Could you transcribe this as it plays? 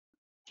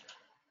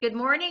Good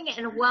morning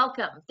and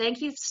welcome. Thank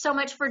you so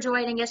much for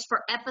joining us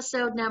for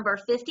episode number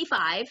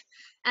 55.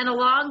 And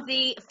along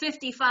the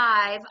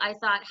 55, I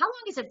thought, how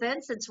long has it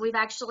been since we've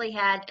actually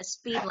had a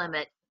speed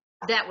limit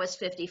that was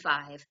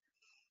 55?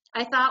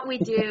 I thought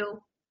we'd do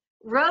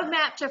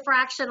Roadmap to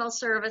Fractional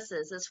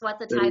Services is what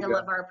the There you title go.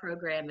 of our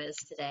program is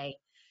today.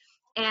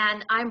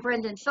 And I'm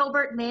Brendan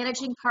Filbert,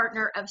 managing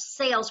partner of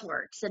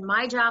SalesWorks. And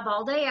my job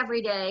all day,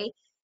 every day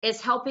is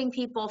helping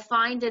people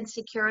find and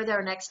secure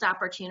their next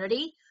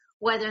opportunity,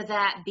 whether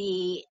that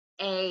be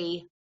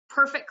a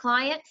perfect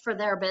client for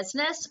their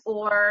business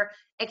or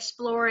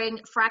exploring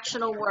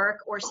fractional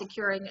work or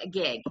securing a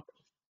gig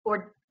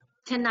or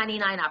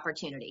 1099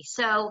 opportunity.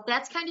 So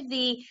that's kind of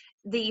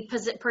the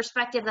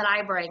perspective that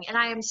I bring. And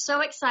I am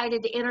so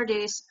excited to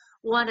introduce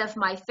one of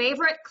my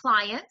favorite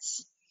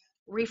clients,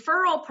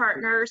 referral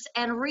partners,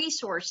 and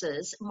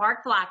resources, Mark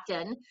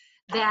Blackton.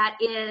 That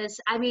is,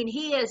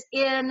 he is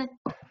in,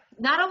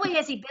 not only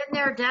has he been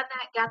there, done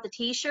that, got the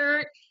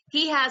t-shirt,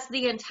 he has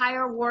the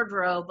entire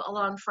wardrobe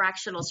along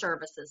Fractional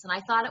Services. And I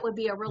thought it would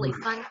be a really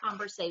fun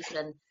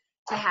conversation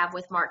to have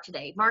with Mark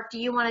today. Mark, do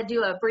you want to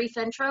do a brief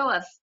intro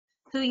of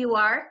who you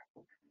are?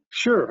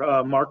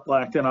 Sure. Mark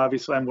Blackton.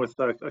 Obviously, I'm with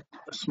a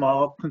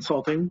small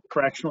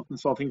fractional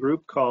consulting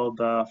group called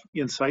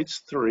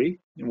Insights 3,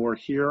 and we're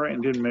here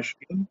and in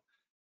Michigan.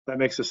 That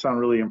makes us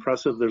sound really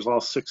impressive. There's all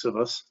 6 of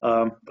us,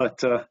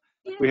 but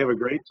we have a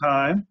great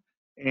time.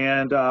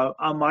 And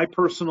on my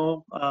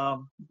personal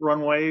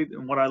runway,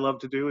 and what I love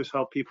to do is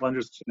help people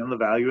understand the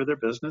value of their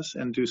business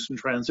and do some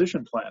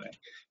transition planning.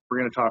 We're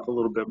going to talk a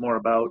little bit more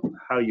about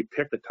how you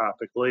pick a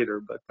topic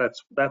later, but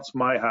that's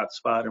my hot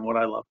spot and what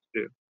I love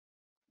to do.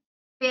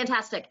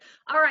 Fantastic.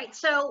 All right.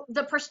 So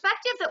the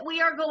perspective that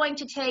we are going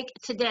to take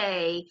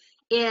today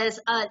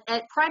is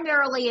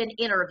primarily an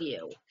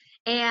interview.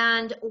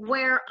 And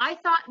where I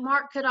thought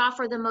Mark could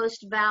offer the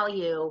most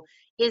value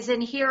is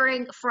in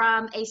hearing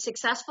from a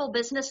successful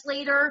business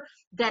leader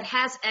that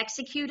has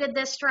executed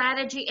this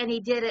strategy, and he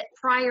did it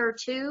prior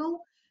to,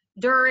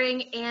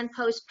 during, and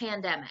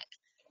post-pandemic.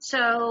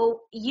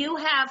 So you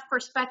have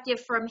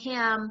perspective from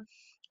him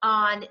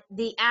on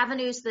the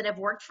avenues that have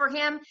worked for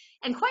him.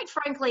 And quite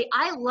frankly,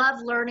 I love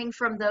learning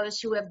from those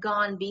who have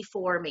gone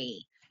before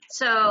me.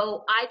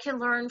 So I can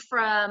learn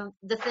from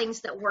the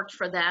things that worked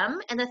for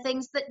them and the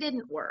things that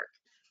didn't work.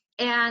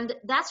 And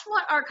that's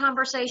what our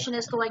conversation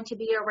is going to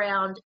be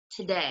around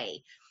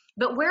today.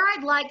 But where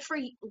I'd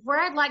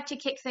like to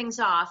kick things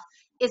off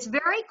is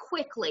very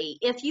quickly,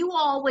 if you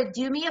all would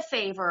do me a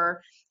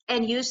favor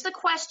and use the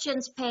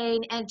questions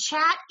pane and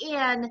chat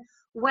in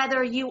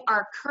whether you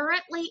are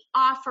currently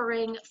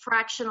offering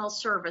fractional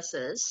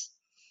services.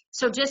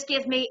 So just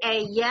give me a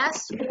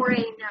yes or a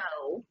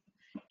no.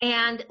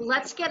 And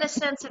let's get a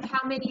sense of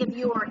how many of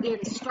you are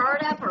in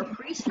startup or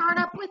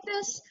pre-startup with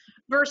this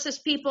versus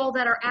people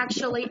that are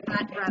actually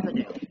at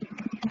revenue.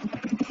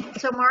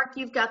 So Mark,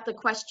 you've got the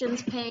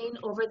questions pane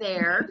over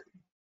there.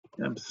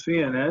 I'm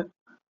seeing it.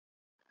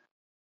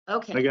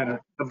 Okay.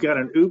 I've got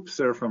an oops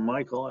there from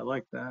Michael. I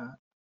like that.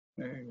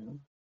 There you go.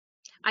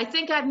 I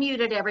think I've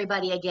muted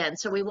everybody again,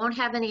 so we won't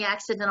have any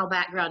accidental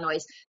background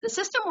noise. The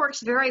system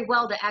works very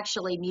well to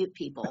actually mute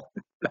people.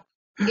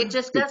 It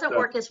just doesn't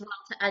work as well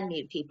to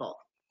unmute people.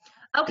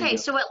 Okay,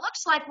 so it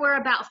looks like we're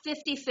about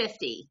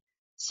 50-50.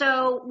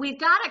 So we've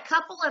got a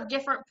couple of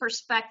different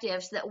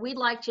perspectives that we'd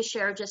like to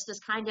share just as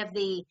kind of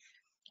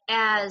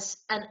as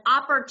an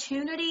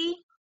opportunity,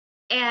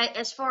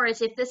 as far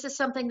as if this is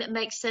something that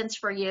makes sense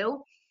for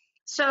you.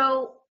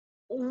 So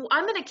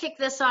I'm going to kick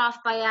this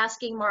off by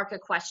asking Mark a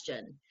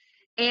question.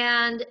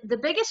 And the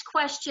biggest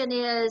question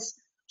is,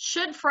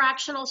 should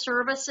fractional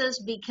services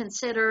be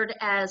considered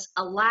as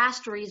a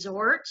last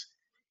resort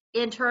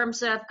in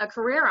terms of a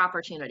career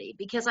opportunity?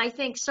 Because I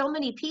think so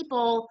many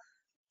people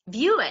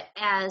view it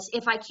as,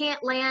 if I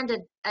can't land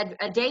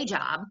a day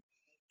job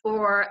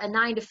or a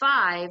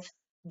 9-to-5,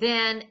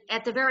 then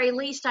at the very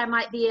least I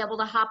might be able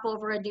to hop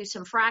over and do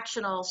some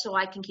fractional so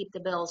I can keep the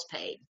bills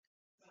paid.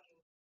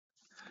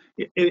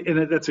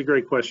 And that's a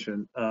great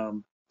question.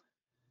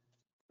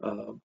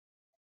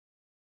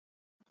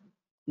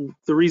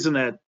 The reason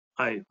that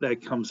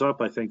comes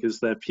up, I think, is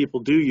that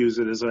people do use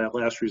it as a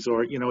last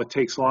resort. You know, it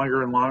takes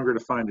longer and longer to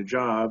find a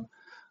job.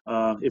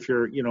 If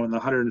you're, in the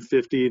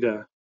 $150,000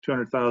 to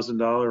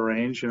 $200,000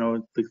 range,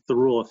 the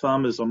rule of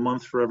thumb is a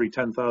month for every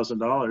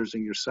 $10,000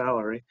 in your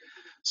salary.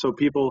 So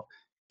people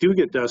do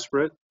get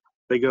desperate.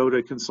 They go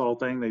to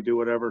consulting. They do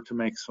whatever to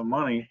make some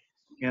money.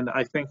 And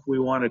I think we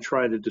want to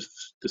try to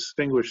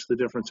distinguish the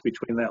difference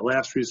between that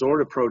last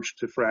resort approach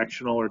to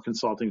fractional or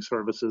consulting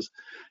services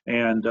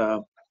and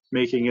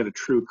making it a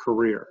true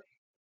career.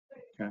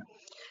 Okay.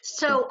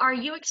 So are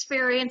you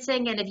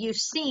experiencing, and have you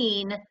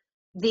seen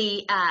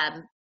the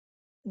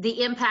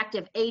impact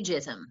of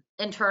ageism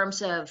in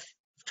terms of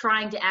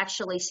trying to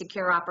actually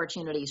secure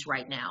opportunities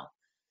right now?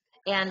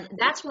 And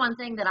that's one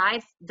thing that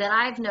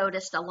I've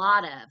noticed a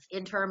lot of,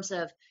 in terms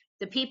of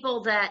the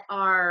people that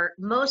are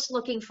most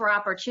looking for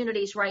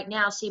opportunities right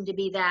now seem to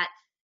be that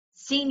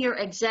senior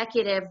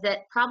executive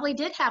that probably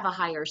did have a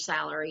higher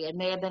salary and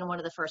may have been one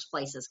of the first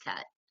places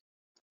cut.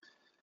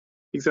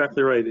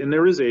 Exactly right. And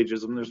there is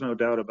ageism. There's no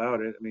doubt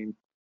about it. I mean,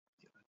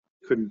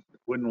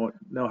 wouldn't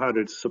know how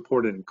to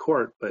support it in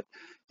court, but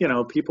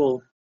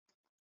people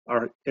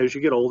are, as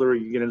you get older,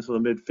 you get into the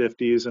mid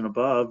 50s and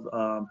above,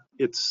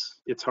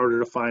 it's harder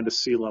to find a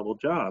C-level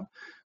job.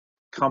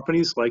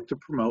 Companies like to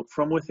promote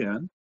from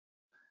within,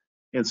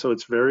 and so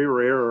it's very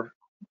rare,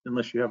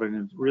 unless you have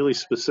a really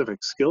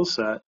specific skill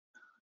set,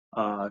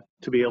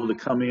 to be able to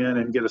come in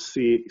and get a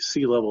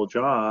C-level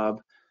job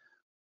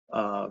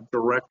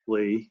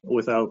directly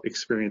without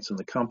experience in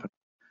the company.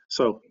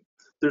 So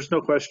there's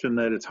no question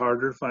that it's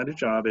harder to find a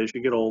job as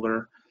you get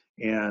older,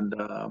 and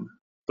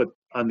but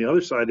on the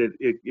other side,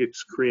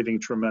 it's creating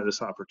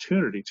tremendous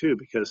opportunity too,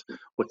 because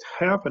what's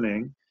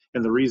happening,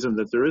 and the reason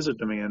that there is a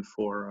demand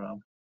for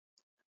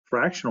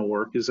fractional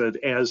work, is that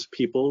as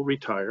people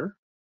retire,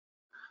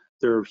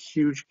 there are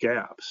huge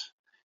gaps,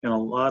 and a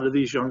lot of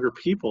these younger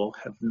people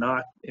have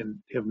not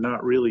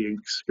really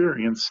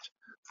experienced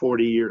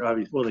 40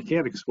 years. Well, they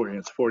can't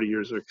experience 40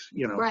 years of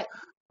Right.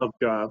 of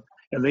job,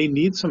 and they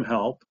need some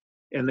help,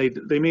 and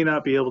they may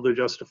not be able to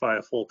justify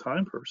a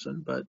full-time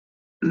person, but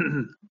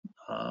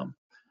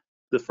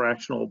the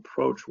fractional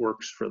approach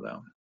works for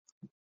them.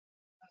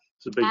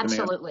 It's a big demand.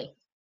 Absolutely.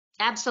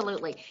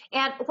 Absolutely.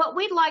 And what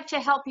we'd like to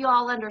help you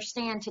all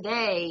understand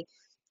today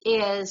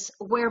is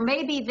where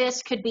maybe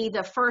this could be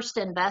the first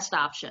and best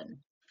option.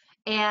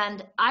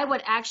 And I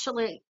would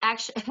actually,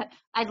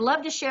 I'd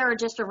love to share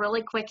just a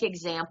really quick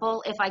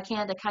example, if I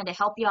can, to kind of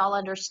help you all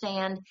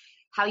understand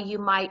how you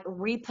might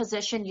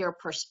reposition your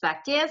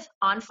perspective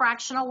on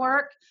fractional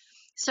work.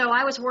 So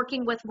I was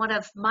working with one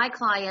of my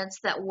clients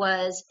that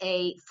was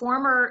a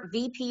former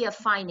VP of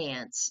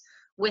finance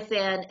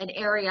within an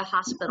area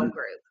hospital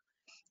group.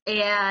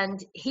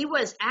 And he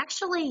was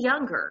actually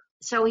younger.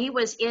 So he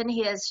was in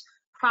his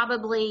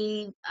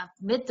probably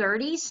mid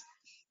 30s,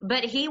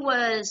 but he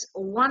was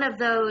one of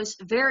those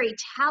very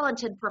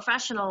talented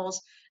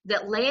professionals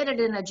that landed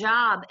in a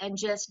job and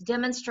just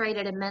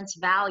demonstrated immense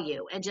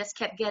value and just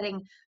kept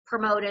getting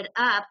promoted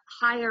up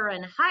higher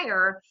and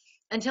higher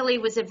until he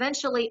was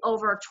eventually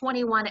over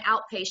 21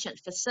 outpatient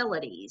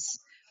facilities.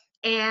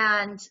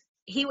 And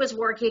he was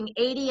working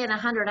 80 and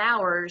 100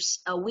 hours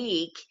a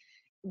week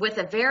with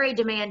a very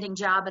demanding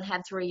job and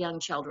had 3 young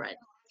children.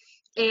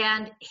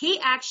 And he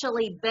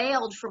actually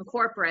bailed from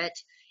corporate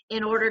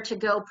in order to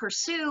go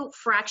pursue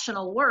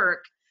fractional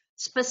work,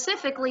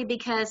 specifically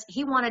because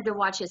he wanted to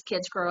watch his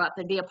kids grow up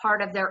and be a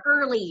part of their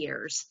early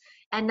years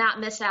and not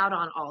miss out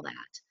on all that.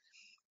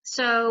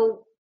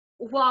 So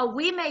while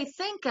we may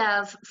think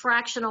of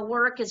fractional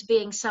work as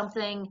being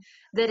something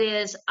that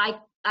is, I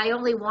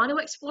only want to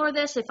explore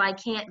this if I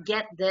can't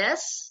get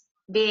this,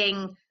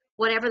 being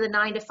whatever the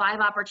 9-to-5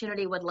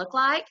 opportunity would look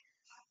like,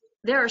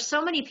 there are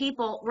so many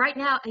people right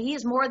now. He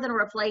has more than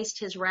replaced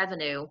his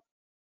revenue,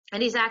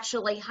 and he's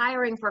actually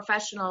hiring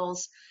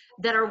professionals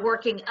that are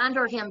working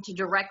under him to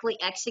directly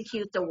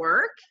execute the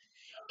work.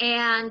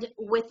 And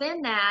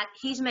within that,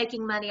 he's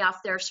making money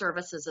off their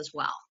services as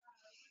well.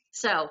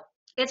 So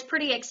it's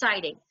pretty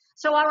exciting.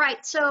 So, all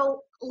right.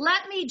 So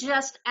let me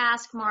just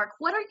ask, Mark,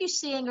 what are you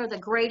seeing are the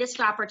greatest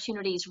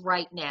opportunities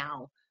right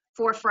now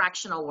for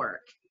fractional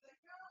work?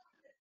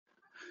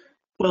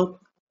 Well,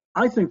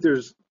 I think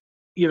there's,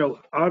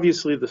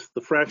 obviously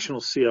the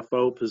fractional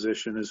CFO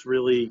position has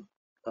really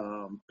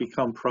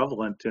become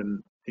prevalent,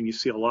 and you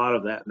see a lot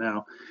of that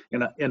now.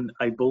 And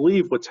I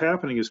believe what's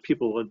happening is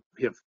people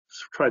have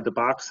tried to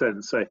box that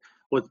and say,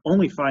 well,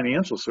 only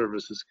financial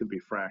services can be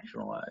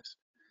fractionalized.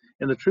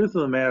 And the truth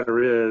of the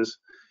matter is,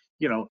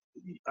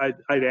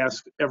 I'd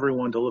ask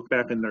everyone to look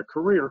back in their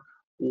career.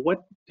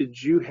 What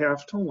did you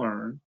have to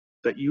learn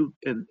that you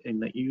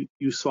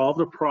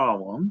solved a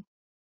problem,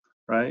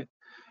 right?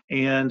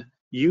 And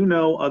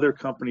other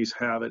companies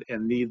have it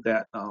and need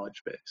that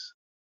knowledge base,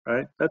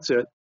 right? That's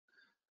it.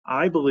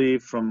 I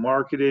believe from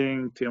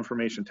marketing to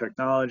information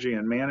technology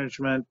and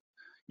management,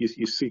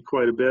 you see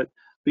quite a bit.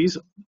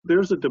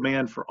 There's a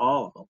demand for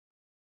all of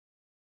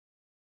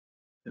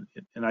them.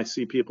 And I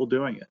see people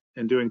doing it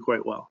and doing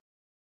quite well.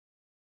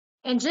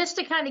 And just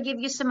to kind of give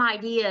you some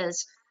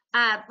ideas,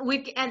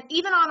 and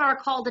even on our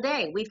call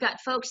today, we've got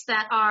folks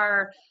that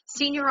are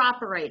senior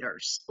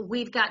operators.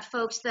 We've got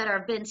folks that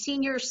have been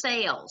senior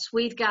sales.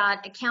 We've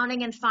got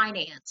accounting and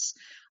finance.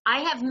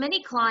 I have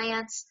many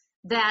clients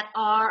that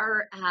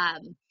are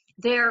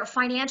they're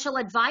financial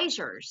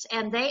advisors,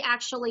 and they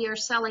actually are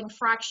selling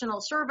fractional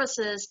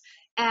services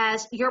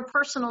as your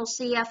personal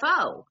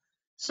CFO.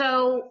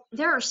 So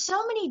there are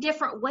so many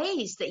different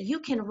ways that you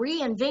can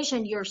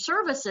re-envision your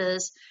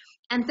services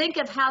and think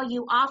of how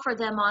you offer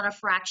them on a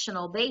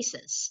fractional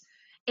basis.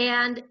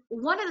 And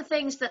one of the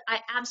things that I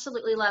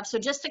absolutely love, so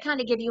just to kind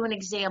of give you an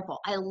example,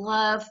 I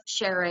love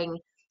sharing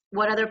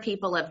what other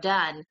people have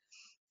done.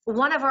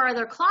 One of our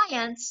other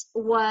clients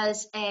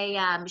was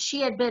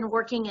she had been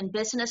working in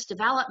business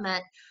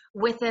development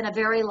within a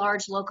very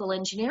large local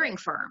engineering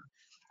firm.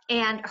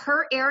 And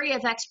her area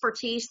of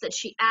expertise that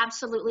she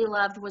absolutely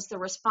loved was the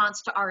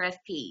response to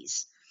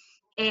RFPs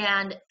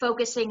and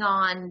focusing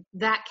on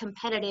that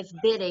competitive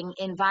bidding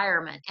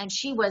environment. And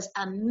she was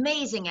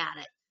amazing at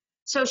it.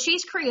 So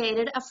she's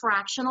created a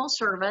fractional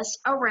service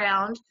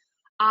around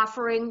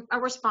offering a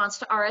response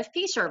to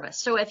RFP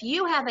service. So if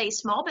you have a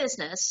small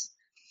business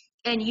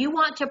and you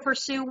want to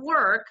pursue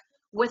work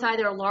with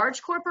either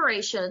large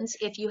corporations,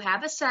 if you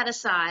have a set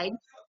aside,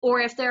 or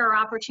if there are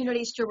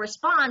opportunities to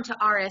respond to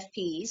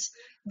RFPs,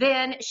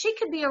 then she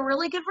could be a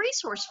really good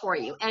resource for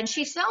you. And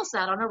she sells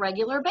that on a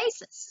regular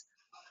basis.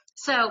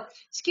 So,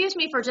 excuse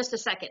me for just a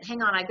second.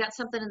 Hang on, I've got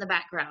something in the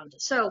background.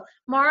 So,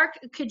 Mark,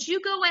 could you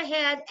go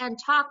ahead and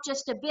talk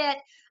just a bit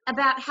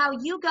about how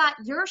you got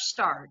your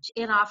start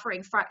in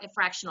offering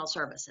fractional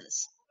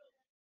services?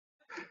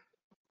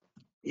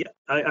 Yeah,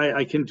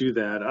 I can do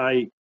that.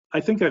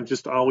 I think I've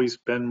just always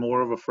been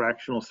more of a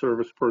fractional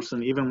service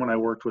person, even when I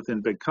worked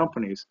within big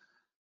companies.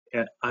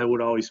 And I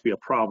would always be a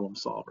problem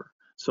solver.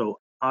 So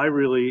I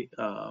really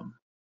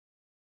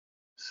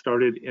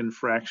started in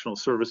fractional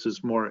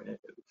services more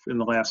in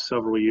the last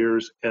several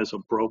years as a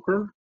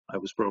broker. I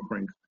was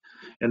brokering.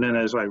 And then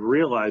as I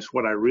realized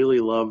what I really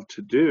loved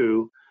to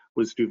do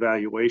was do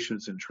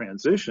valuations and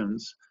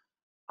transitions,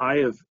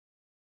 I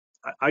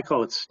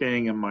call it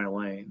staying in my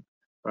lane,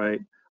 right?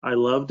 I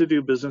love to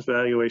do business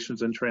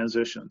valuations and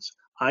transitions.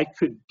 I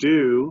could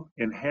do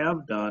and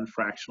have done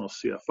fractional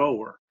CFO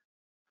work,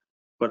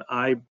 but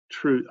I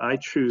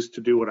choose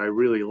to do what I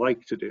really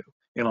like to do,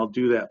 and I'll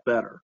do that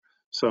better.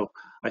 So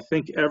I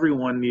think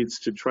everyone needs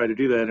to try to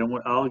do that. And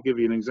I'll give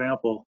you an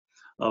example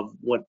of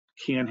what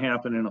can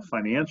happen in a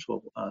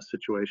financial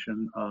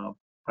situation.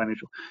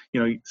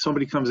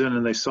 Somebody comes in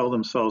and they sell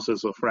themselves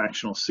as a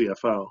fractional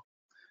CFO,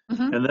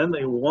 and then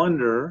they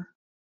wonder,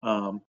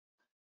 and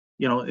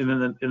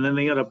then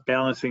they end up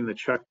balancing the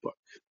checkbook,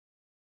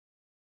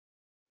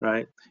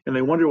 right? And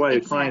they wonder why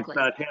the client's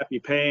not happy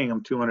paying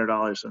them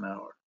 $200 an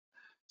hour.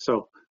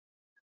 So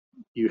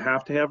you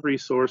have to have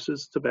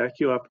resources to back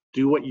you up,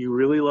 do what you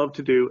really love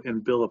to do,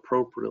 and bill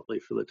appropriately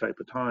for the type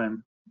of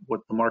time, what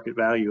the market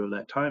value of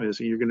that time is,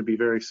 and you're going to be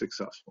very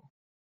successful.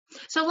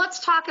 So let's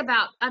talk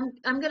about, I'm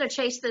going to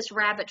chase this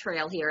rabbit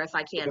trail here if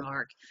I can,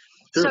 Mark.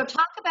 Sure. So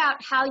talk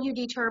about how you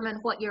determine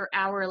what your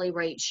hourly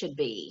rate should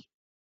be,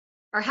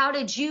 or how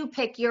did you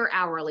pick your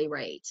hourly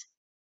rate?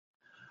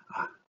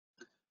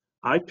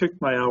 I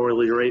picked my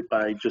hourly rate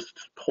by just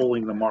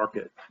polling the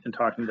market and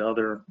talking to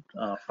other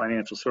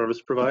financial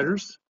service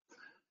providers.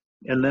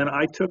 And then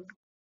I took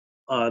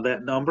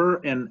that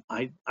number and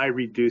I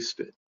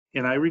reduced it.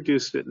 And I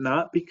reduced it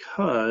not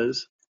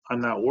because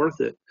I'm not worth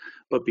it,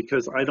 but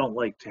because I don't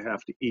like to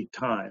have to eat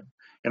time.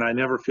 And I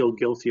never feel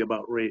guilty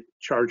about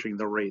charging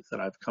the rate that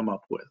I've come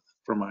up with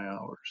for my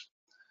hours.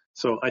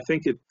 So I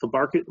think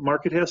the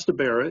market has to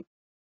bear it.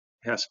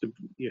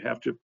 You have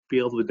to be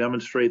able to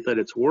demonstrate that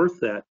it's worth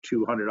that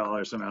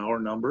 $200 an hour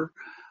number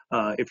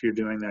if you're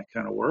doing that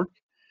kind of work,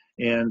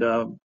 and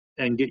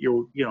get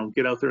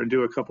out there and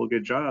do a couple of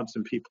good jobs,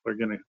 and people are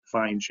going to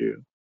find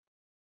you.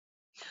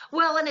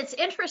 Well, and it's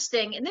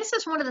interesting, and this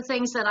is one of the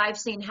things that I've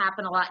seen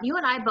happen a lot. You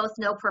and I both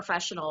know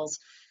professionals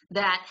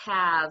that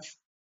have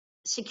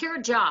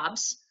secured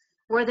jobs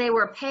where they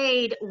were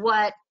paid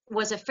what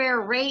was a fair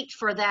rate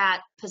for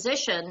that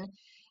position,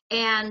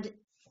 and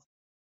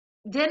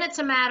then it's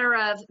a matter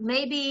of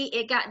maybe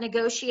it got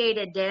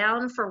negotiated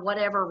down for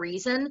whatever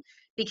reason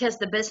because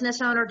the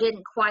business owner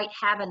didn't quite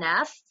have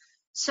enough.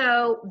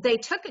 So they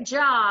took a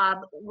job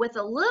with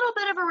a little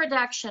bit of a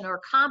reduction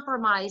or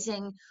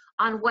compromising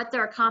on what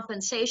their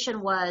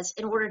compensation was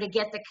in order to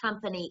get the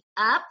company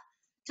up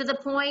to the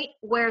point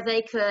where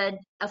they could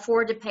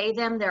afford to pay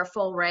them their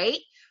full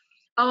rate.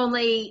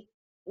 Only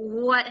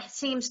what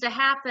seems to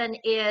happen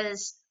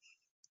is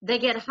they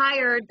get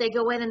hired, they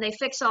go in and they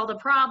fix all the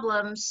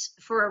problems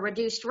for a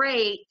reduced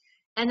rate,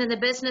 and then the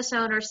business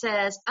owner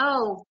says,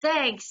 oh,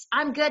 thanks,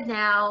 I'm good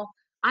now.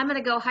 I'm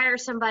going to go hire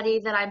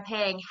somebody that I'm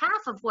paying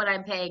half of what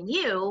I'm paying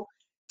you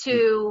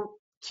to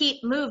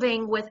keep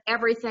moving with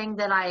everything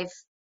that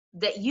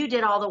you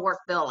did all the work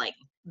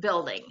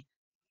building.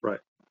 Right.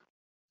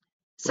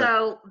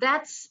 So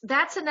that's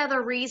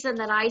another reason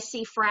that I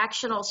see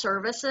fractional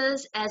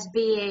services as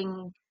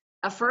being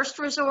a first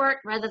resort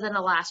rather than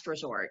a last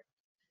resort.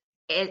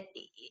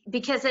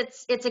 Because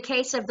it's a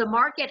case of the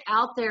market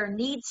out there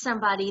needs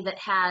somebody that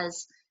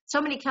has,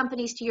 so many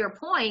companies, to your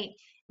point,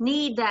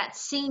 need that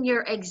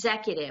senior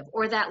executive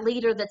or that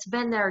leader that's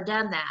been there,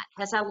 done that,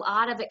 has a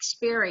lot of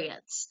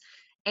experience.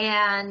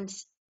 And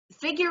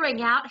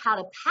figuring out how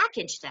to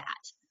package that,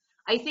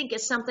 I think,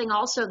 is something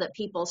also that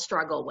people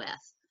struggle with.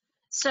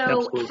 So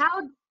Absolutely.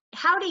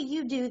 how do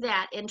you do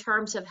that in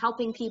terms of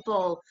helping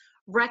people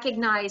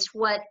recognize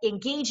what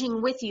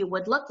engaging with you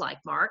would look like,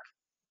 Mark?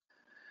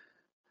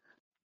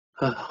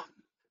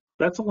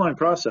 That's a long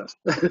process.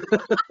 So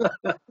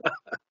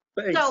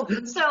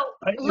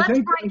let's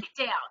break it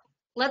down.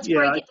 Let's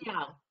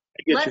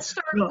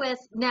start with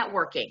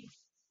networking.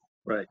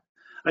 Right.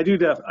 I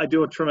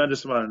do a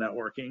tremendous amount of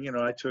networking.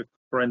 I took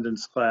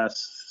Brendan's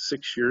class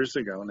 6 years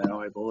ago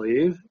now, I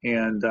believe,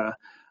 and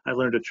I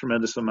learned a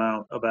tremendous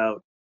amount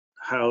about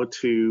how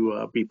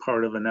to be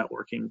part of a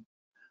networking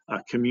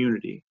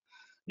community,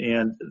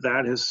 and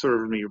that has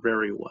served me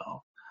very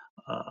well.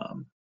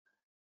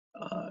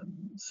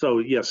 So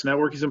yes,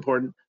 network is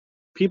important.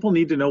 People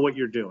need to know what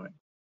you're doing.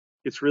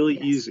 It's really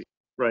Yes. easy,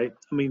 right?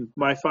 I mean,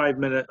 my 5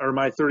 minute or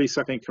my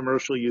 30-second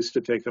commercial used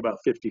to take about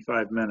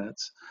 55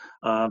 minutes.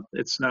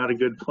 It's not a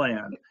good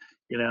plan.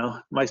 You know,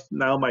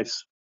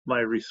 my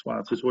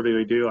response is, what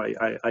do?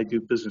 I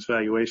do business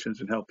valuations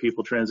and help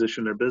people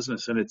transition their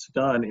business, and it's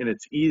done and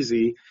it's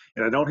easy,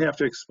 and I don't have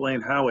to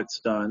explain how it's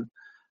done.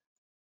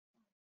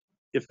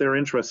 If they're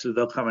interested,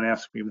 they'll come and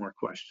ask me more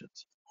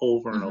questions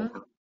over and Mm-hmm.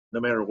 over, no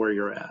matter where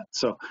you're at.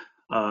 So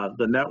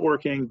the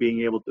networking,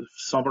 being able to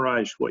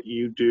summarize what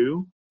you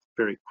do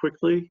very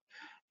quickly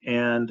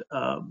and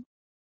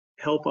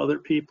help other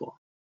people,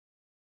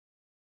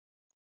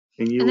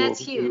 and you And will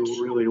that's do huge.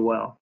 really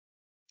well.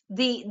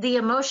 The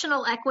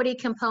emotional equity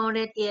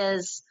component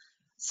is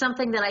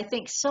something that I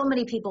think so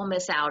many people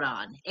miss out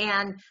on.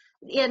 And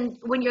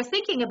when you're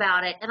thinking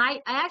about it, and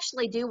I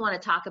actually do want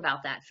to talk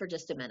about that for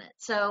just a minute.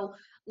 So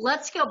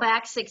let's go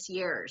back 6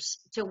 years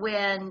to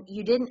when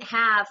you didn't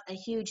have a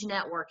huge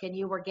network and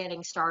you were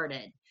getting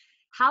started.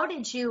 How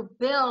did you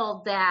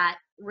build that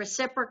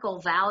reciprocal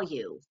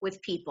value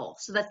with people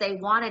so that they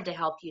wanted to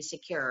help you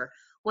secure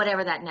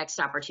whatever that next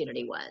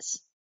opportunity was?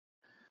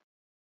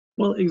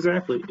 Well,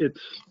 exactly.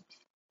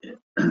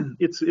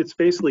 It's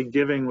basically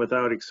giving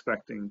without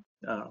expecting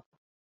a,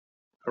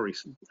 re-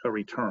 a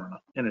return,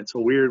 and it's a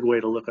weird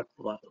way to look at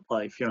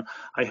life. You know,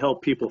 I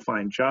help people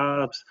find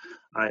jobs.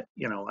 I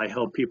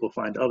help people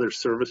find other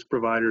service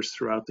providers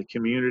throughout the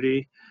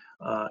community,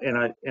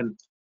 and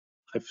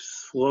I've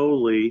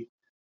slowly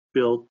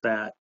built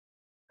that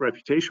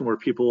reputation where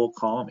people will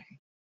call me,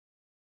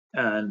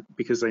 and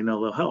because they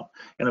know they'll help.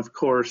 And of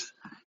course,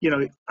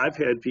 I've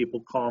had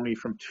people call me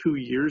from 2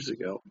 years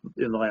ago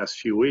in the last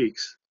few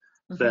weeks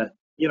Hmm. that,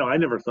 I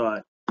never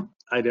thought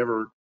I'd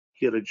ever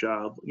get a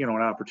job, an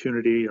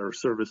opportunity or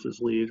services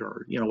lead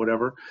or,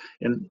 whatever.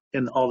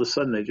 And all of a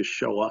sudden they just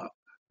show up,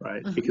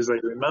 right? Hmm. Because I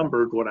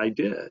remembered what I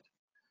did.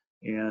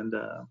 And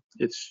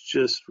it's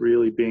just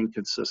really being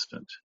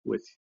consistent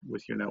with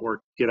your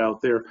network. Get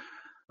out there.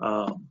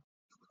 Um,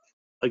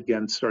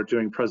 Again, start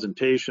doing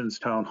presentations,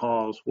 town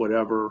halls,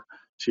 whatever,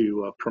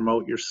 to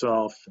promote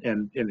yourself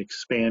and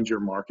expand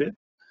your market.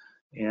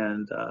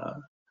 And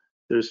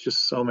there's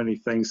just so many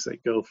things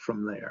that go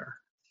from there.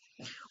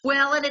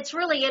 Well, and it's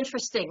really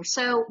interesting.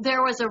 So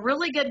there was a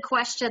really good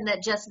question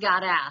that just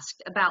got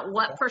asked about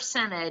what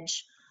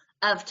percentage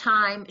of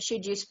time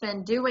should you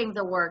spend doing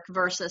the work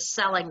versus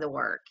selling the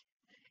work.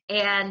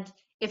 And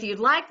if you'd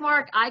like,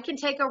 Mark, I can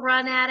take a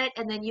run at it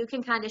and then you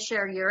can kind of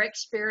share your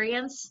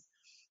experience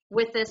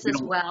with this You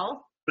as know,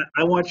 well.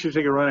 I want you to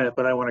take a run at it,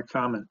 but I want to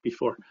comment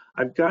before.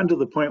 I've gotten to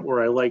the point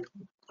where I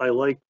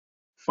like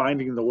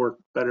finding the work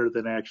better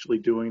than actually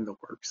doing the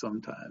work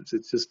sometimes.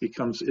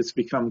 It's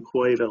become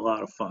quite a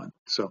lot of fun.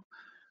 So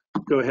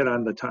go ahead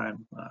on the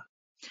time.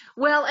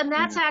 Well, and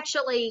that's Yeah.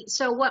 actually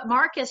so what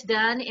Mark has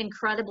done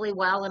incredibly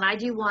well, and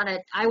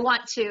I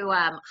want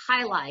to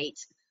highlight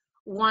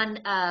one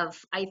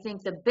of, I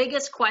think, the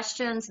biggest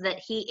questions that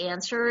he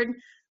answered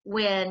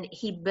when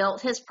he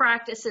built his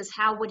practice is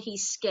how would he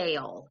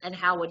scale and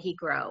how would he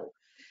grow?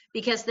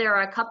 Because there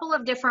are a couple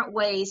of different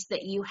ways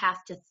that you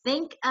have to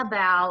think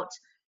about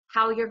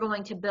how you're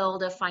going to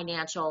build a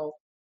financial,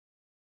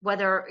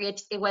 whether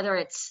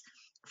it's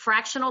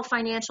fractional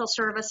financial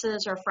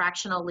services or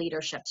fractional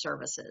leadership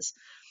services.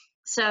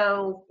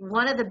 So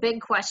one of the big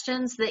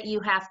questions that you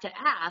have to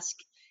ask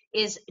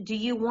is, do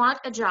you want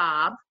a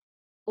job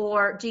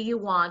or do you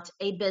want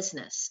a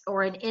business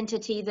or an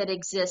entity that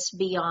exists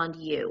beyond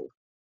you?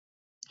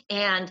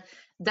 And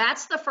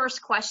that's the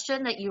first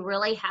question that you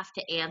really have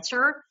to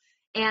answer.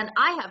 And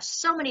I have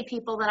so many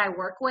people that I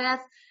work with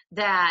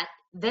that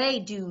they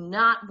do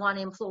not want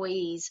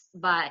employees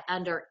by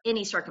under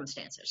any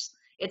circumstances.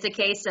 It's a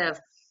case of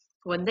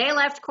when they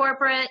left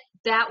corporate,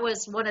 that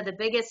was one of the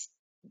biggest,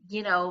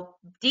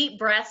 deep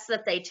breaths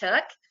that they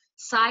took.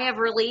 Sigh of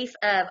relief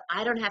of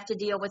I don't have to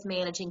deal with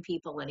managing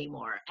people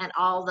anymore and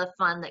all the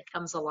fun that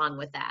comes along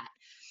with that.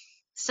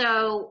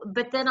 So,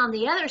 but then on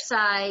the other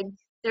side,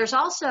 there's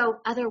also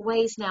other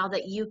ways now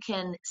that you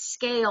can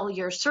scale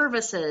your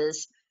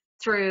services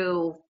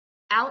through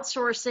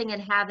outsourcing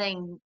and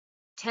having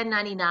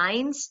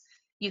 1099s.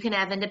 You can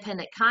have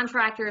independent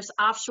contractors,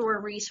 offshore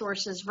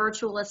resources,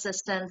 virtual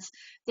assistants.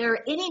 There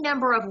are any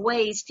number of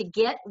ways to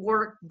get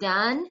work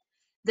done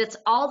that's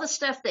all the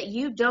stuff that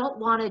you don't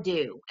want to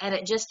do. And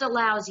it just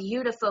allows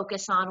you to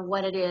focus on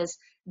what it is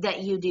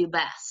that you do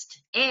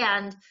best.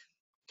 And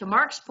to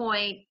Mark's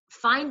point,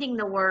 finding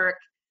the work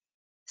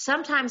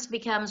sometimes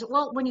becomes,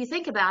 well, when you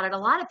think about it, a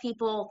lot of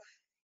people,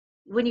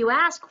 when you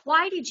ask,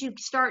 why did you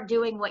start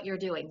doing what you're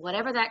doing,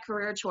 whatever that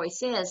career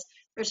choice is,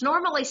 there's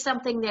normally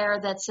something there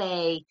that's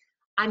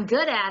I'm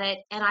good at it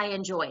and I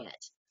enjoy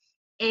it.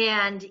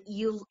 And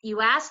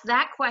you ask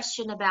that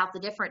question about the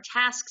different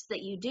tasks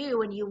that you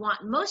do, and you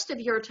want most of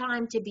your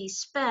time to be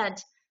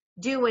spent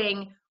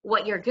doing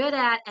what you're good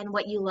at and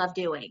what you love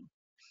doing.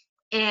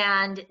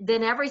 And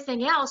then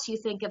everything else, you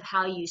think of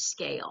how you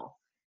scale.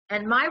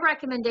 And my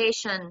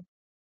recommendation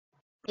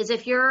is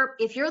if you're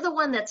the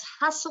one that's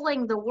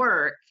hustling the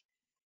work,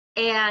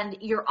 and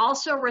you're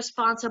also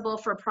responsible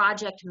for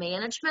project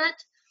management,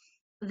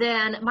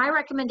 then my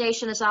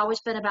recommendation has always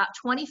been about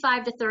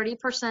 25 to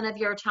 30% of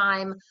your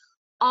time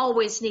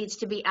always needs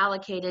to be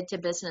allocated to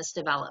business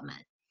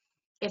development.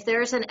 If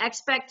there's an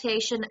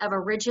expectation of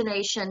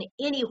origination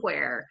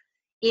anywhere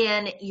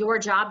in your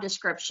job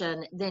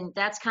description, then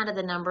that's kind of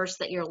the numbers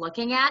that you're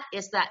looking at,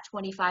 is that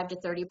 25 to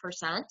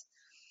 30%.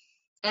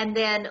 And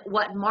then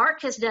what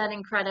Mark has done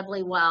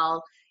incredibly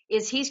well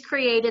is he's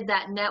created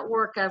that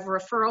network of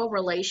referral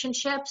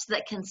relationships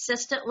that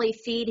consistently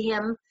feed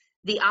him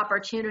the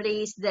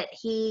opportunities that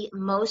he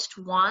most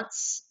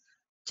wants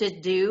to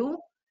do,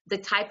 the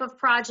type of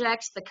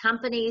projects, the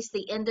companies,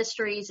 the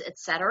industries,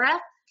 etc.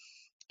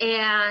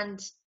 And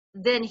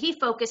then he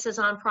focuses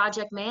on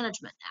project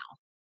management now.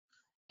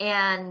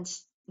 And,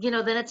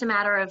 then it's a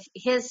matter of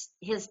his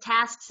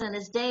tasks and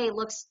his day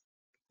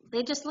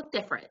they just look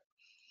different.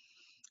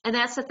 And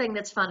that's the thing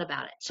that's fun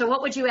about it. So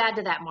what would you add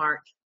to that,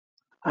 Mark?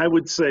 I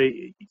would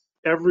say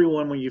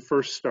everyone, when you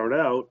first start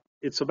out,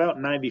 it's about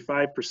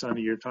 95% of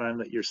your time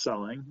that you're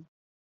selling.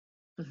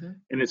 Mm-hmm.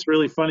 And it's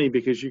really funny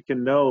because you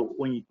can know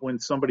when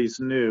somebody's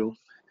new,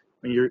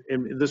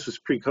 and this was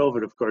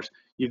pre-COVID, of course,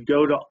 you'd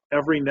go to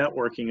every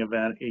networking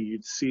event and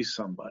you'd see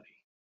somebody.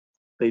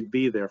 They'd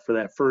be there for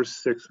that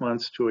first 6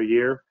 months to a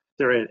year.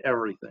 They're at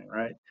everything,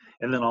 right?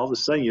 And then all of a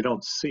sudden you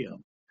don't see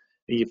them.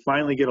 And you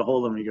finally get a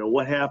hold of them and you go,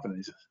 what happened?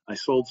 He says, I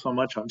sold so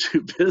much, I'm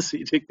too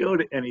busy to go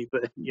to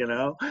anything,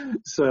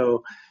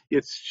 So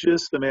it's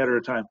just a matter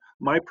of time.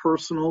 My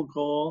personal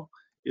goal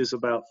is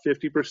about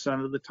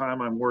 50% of the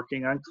time I'm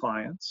working on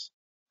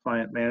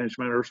client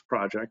management or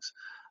projects.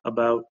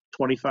 About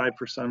 25%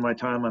 of my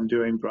time I'm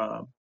doing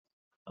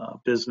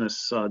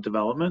business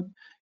development.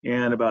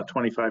 And about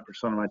 25%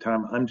 of my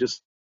time I'm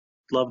just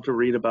love to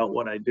read about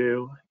what I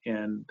do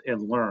and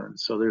learn.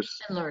 So there's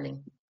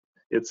learning.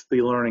 It's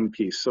the learning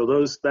piece.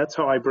 So that's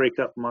how I break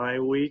up my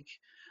week.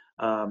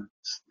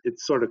 It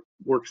sort of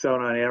works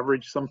out on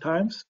average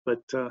sometimes,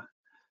 but there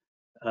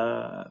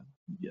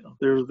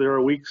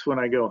are weeks when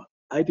I go,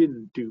 I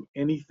didn't do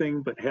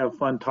anything but have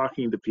fun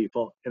talking to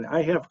people, and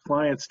I have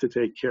clients to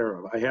take care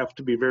of. I have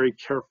to be very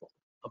careful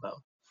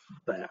about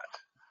that.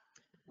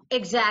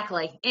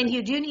 Exactly. And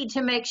you do need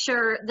to make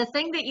sure, the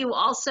thing that you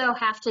also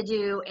have to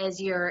do as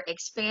you're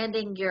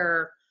expanding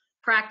your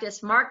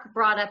practice, Mark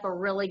brought up a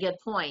really good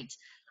point.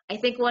 I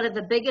think one of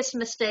the biggest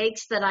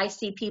mistakes that I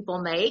see people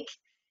make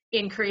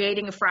in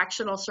creating a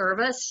fractional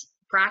service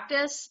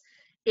practice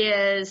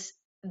is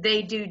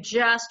they do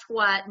just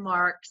what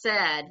Mark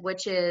said,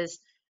 which is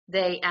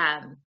they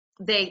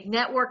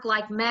network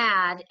like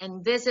mad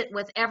and visit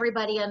with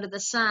everybody under the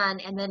sun,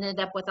 and then end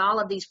up with all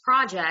of these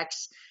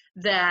projects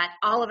that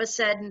all of a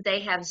sudden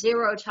they have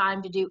zero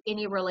time to do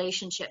any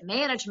relationship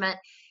management,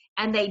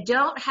 and they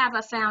don't have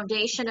a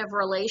foundation of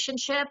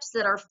relationships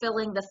that are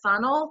filling the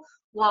funnel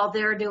while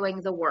they're doing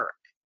the work.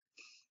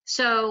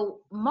 So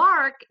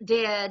Mark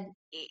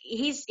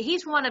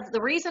he's one of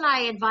the reason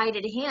I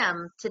invited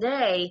him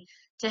today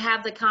to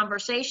have the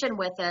conversation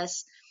with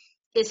us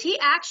is he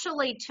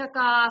actually took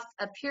off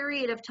a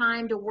period of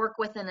time to work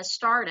within a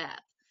startup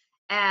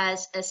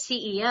as a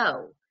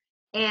CEO.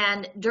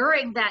 And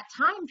during that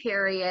time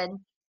period,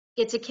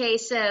 it's a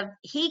case of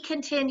he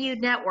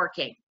continued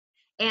networking.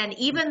 And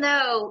even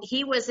though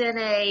he was in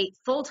a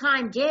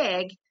full-time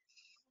gig,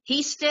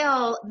 he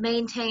still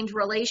maintained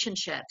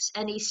relationships,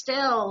 and he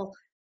still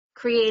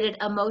created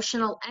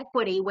emotional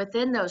equity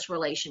within those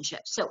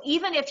relationships. So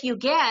even if you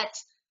get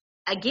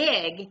a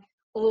gig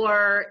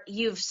or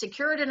you've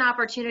secured an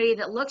opportunity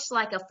that looks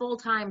like a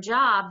full-time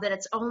job, but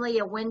it's only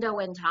a window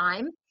in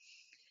time,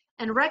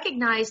 and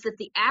recognize that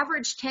the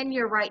average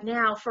tenure right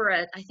now for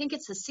I think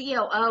it's a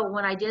COO,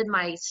 when I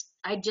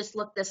just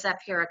looked this up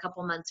here a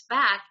couple months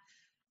back,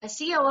 a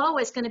COO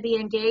is going to be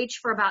engaged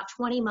for about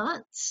 20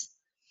 months.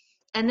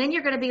 And then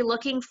you're going to be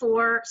looking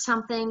for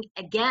something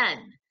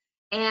again.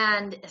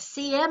 And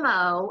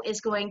CMO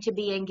is going to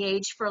be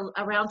engaged for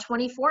around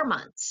 24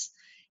 months.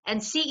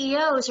 And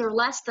CEOs are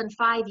less than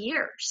 5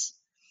 years.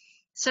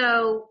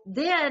 So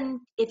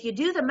then if you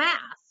do the math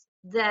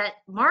that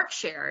Mark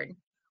shared,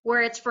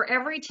 where it's for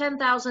every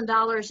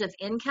 $10,000 of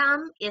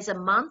income is a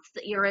month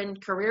that you're in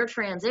career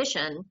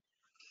transition,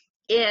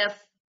 if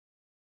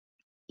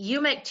you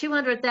make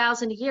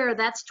 $200,000 a year,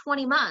 that's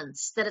 20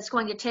 months that it's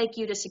going to take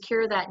you to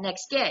secure that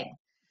next gig.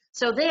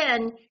 So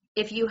then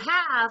if you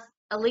have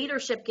a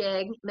leadership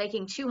gig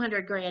making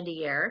 $200,000 a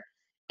year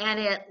and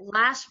it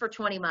lasts for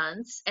 20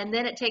 months, and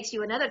then it takes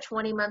you another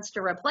 20 months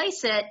to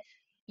replace it,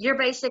 you're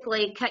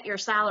basically cut your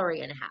salary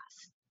in half.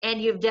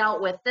 And you've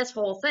dealt with this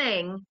whole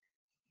thing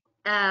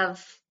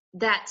of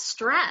that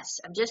stress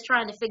of just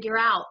trying to figure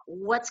out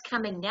what's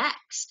coming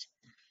next.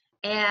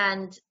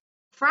 And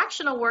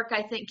fractional work,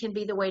 I think, can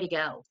be the way to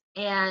go.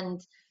 And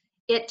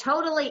it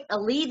totally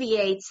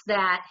alleviates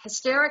that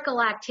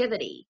hysterical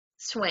activity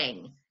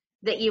swing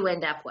that you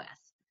end up with.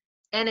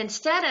 And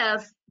instead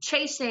of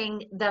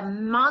chasing the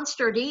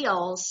monster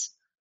deals,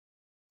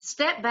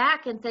 step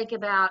back and think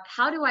about,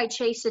 how do I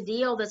chase a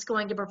deal that's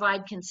going to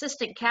provide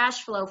consistent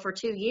cash flow for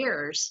 2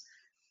 years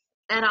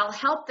and I'll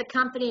help the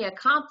company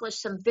accomplish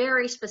some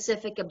very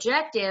specific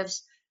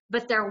objectives,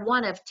 but they're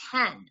one of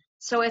 10.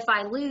 So if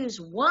I lose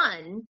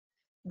one,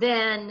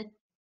 then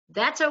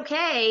that's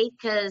okay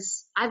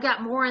because I've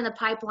got more in the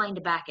pipeline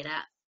to back it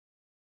up.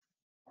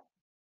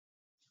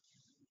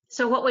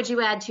 So what would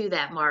you add to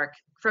that, Mark,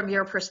 from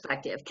your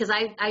perspective? Because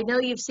I know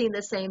you've seen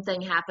the same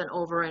thing happen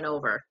over and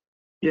over.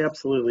 Yeah,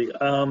 absolutely.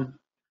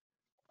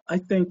 I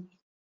think,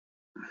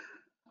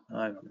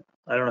 I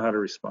don't know how to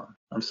respond.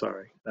 I'm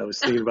sorry. I was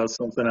thinking about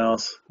something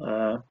else.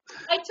 I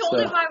told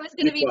him I was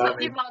going to be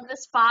putting him on the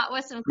spot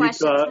with some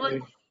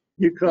questions.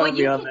 You caught me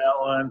you on can, that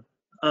one.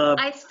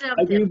 I I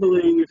stumped do him.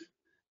 believe,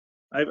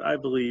 I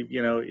believe,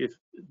 if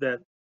that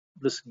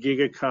this gig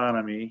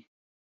economy,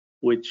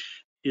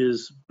 which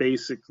is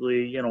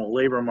basically, a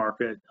labor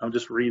market. I'll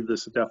just read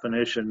this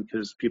definition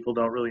because people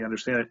don't really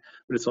understand it,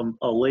 but it's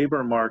a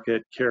labor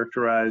market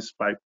characterized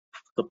by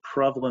the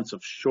prevalence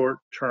of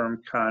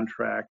short-term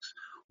contracts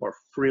or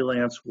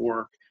freelance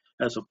work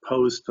as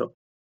opposed to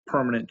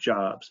permanent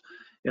jobs.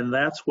 And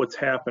that's what's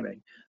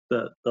happening.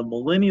 The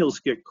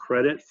millennials get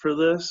credit for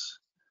this,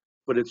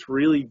 but it's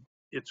really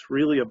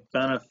a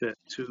benefit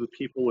to the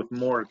people with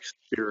more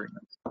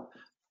experience.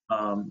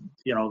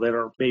 That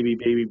are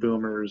baby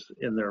boomers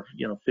in their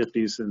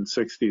 50s and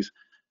 60s.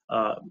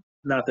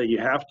 Not that you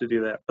have to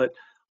do that, but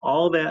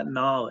all that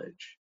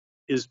knowledge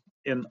is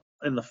in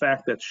the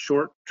fact that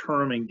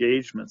short-term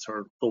engagements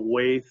are the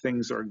way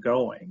things are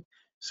going.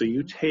 So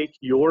you take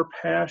your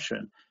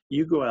passion,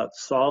 you go out,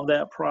 solve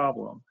that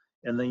problem,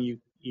 and then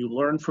you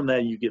learn from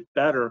that, you get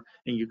better,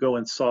 and you go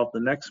and solve the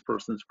next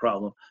person's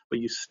problem. But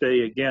you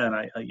stay, again,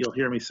 you'll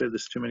hear me say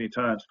this too many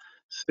times,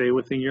 stay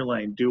within your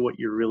lane, do what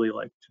you really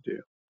like to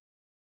do.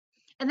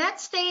 And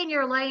that stay in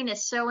your lane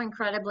is so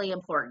incredibly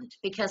important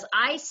because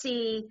I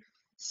see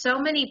so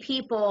many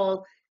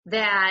people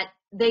that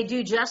they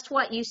do just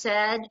what you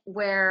said,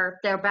 where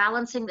they're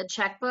balancing the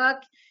checkbook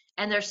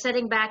and they're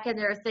sitting back and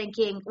they're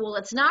thinking, well,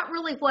 it's not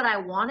really what I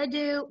want to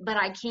do, but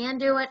I can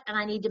do it and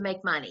I need to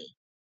make money.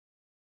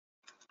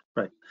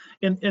 Right.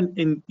 And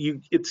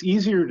it's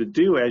easier to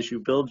do as you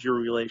build your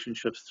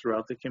relationships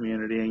throughout the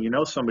community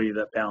and somebody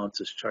that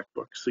balances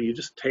checkbooks. So you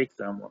just take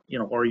them,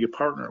 or you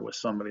partner with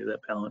somebody that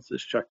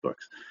balances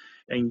checkbooks.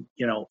 And,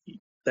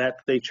 that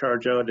they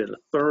charge out at a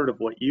third of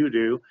what you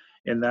do.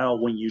 And now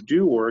when you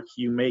do work,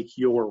 you make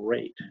your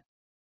rate,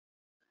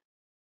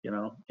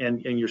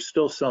 and you're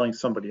still selling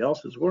somebody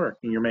else's work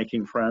and you're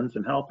making friends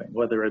and helping,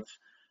 whether it's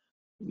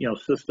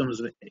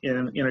systems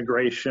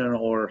integration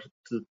or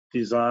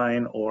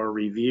design or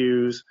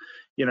reviews.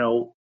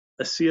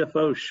 A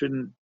CFO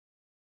shouldn't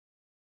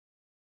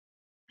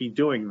be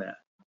doing that,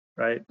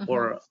 right? Mm-hmm.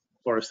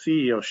 Or a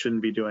CEO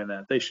shouldn't be doing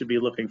that. They should be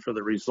looking for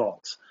the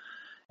results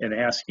and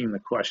asking the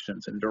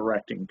questions and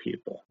directing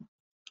people.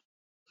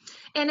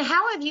 And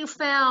how have you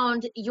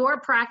found your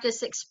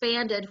practice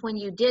expanded when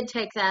you did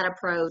take that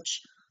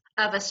approach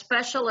of a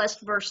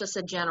specialist versus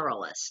a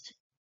generalist?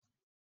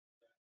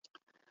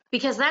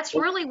 Because that's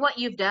really what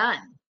you've done.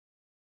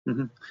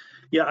 Mm-hmm.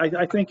 Yeah,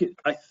 I think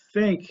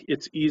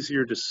it's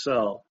easier to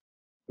sell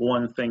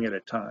one thing at a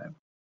time,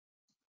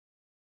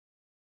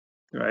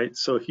 right?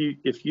 So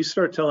if you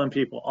start telling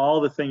people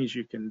all the things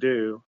you can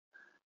do,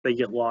 they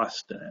get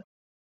lost in it.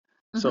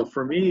 Mm-hmm. So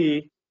for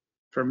me,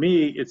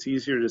 it's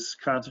easier to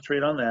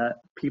concentrate on that.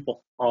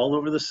 People all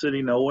over the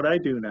city know what I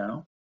do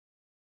now.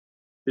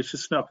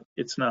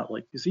 It's not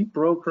like, is he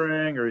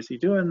brokering or is he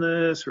doing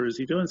this or is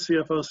he doing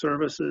CFO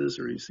services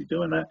or is he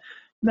doing that?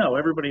 No,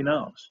 everybody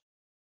knows.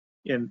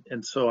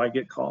 And so I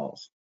get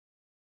calls,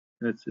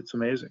 and it's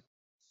amazing.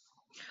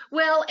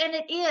 Well, and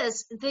it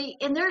is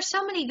and there's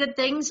so many good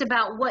things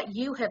about what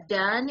you have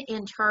done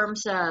in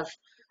terms of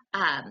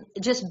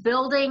just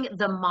building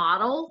the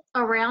model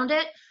around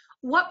it.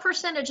 What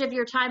percentage of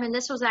your time, and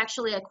this was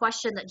actually a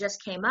question that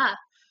just came up,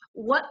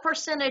 what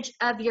percentage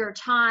of your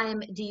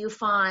time do you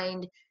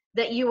find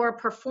that you are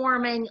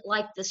performing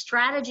like the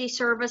strategy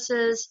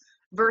services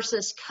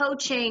versus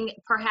coaching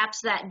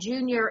perhaps that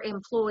junior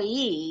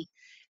employee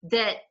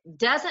that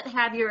doesn't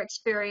have your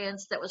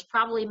experience, that was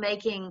probably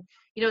making,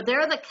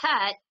 they're the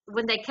cut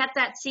when they cut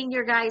that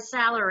senior guy's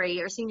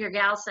salary or senior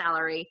gal's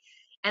salary,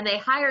 and they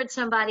hired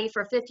somebody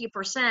for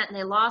 50% and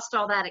they lost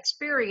all that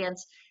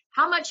experience.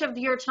 How much of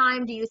your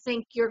time do you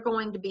think you're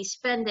going to be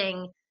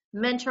spending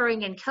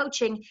mentoring and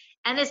coaching?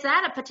 And is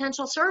that a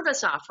potential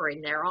service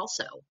offering there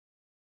also?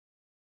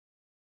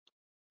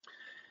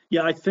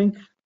 Yeah, I think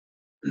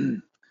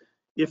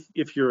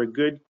if you're a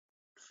good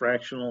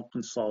fractional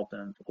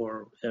consultant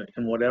or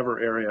in whatever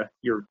area,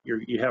 you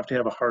have to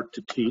have a heart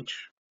to teach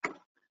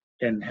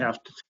and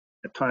have to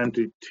have time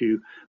to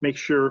make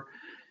sure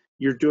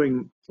you're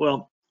doing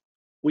well.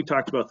 We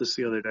talked about this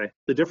the other day.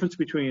 The difference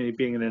between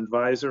being an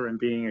advisor and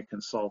being a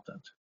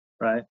consultant,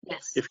 right?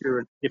 Yes. If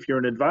you're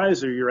an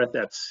advisor, you're at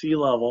that C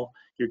level.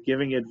 You're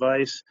giving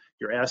advice.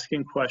 You're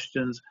asking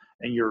questions,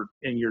 and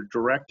you're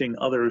directing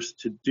others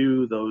to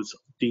do those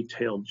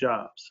detailed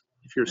jobs.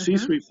 If you're a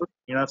C-suite,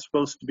 you're not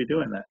supposed to be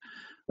doing that,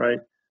 right?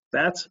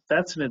 That's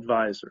an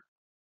advisor.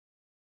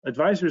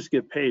 Advisors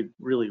get paid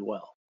really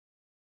well.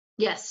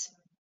 Yes.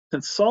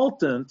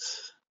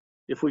 Consultants,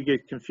 if we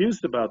get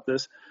confused about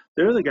this,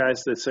 they're the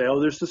guys that say, oh,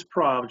 there's this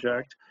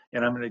project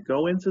and I'm going to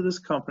go into this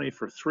company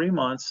for 3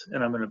 months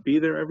and I'm going to be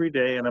there every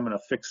day and I'm going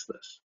to fix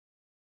this.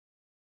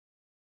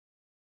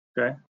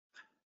 Okay?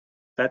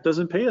 That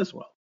doesn't pay as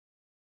well.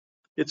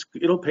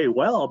 It'll pay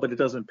well, but it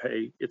doesn't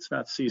pay, it's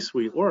not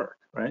C-suite work,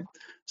 right?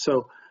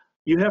 So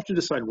you have to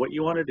decide what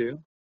you want to do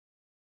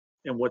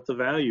and what the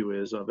value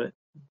is of it.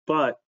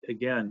 But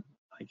again,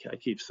 I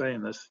keep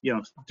saying this,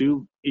 you're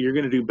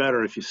going to do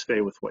better if you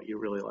stay with what you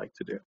really like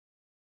to do.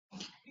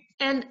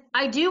 And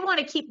I do want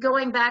to keep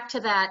going back to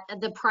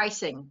the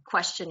pricing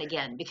question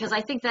again, because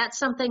I think that's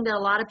something that a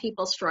lot of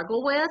people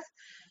struggle with,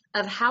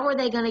 of how are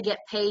they going to get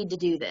paid to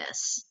do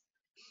this?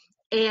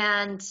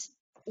 And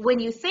when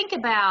you think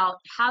about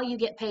how you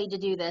get paid to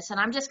do this, and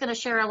I'm just going to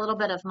share a little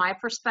bit of my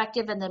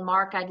perspective, and then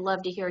Mark, I'd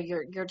love to hear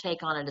your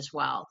take on it as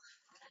well.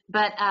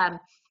 But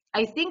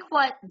I think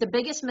what the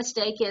biggest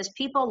mistake is,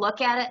 people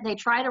look at it and they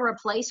try to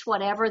replace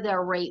whatever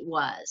their rate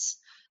was.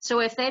 So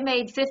if they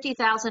made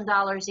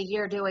 $50,000 a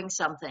year doing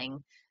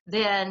something,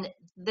 then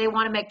they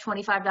want to make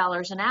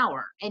 $25 an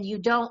hour, and you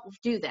don't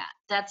do that.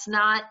 That's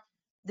not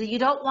you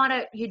don't want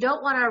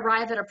to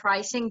arrive at a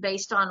pricing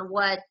based on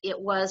what it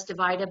was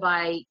divided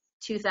by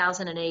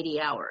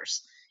 2,080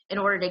 hours in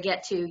order to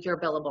get to your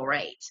billable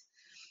rate.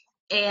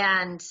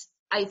 And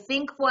I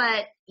think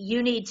what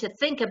you need to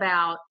think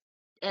about,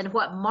 and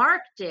what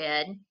Mark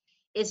did,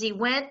 is he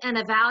went and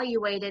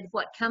evaluated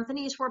what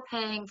companies were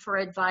paying for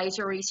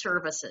advisory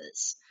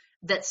services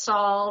that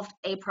solved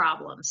a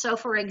problem. So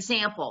for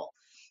example,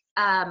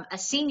 a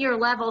senior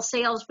level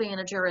sales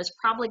manager is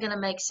probably going to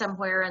make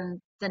somewhere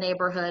in the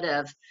neighborhood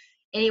of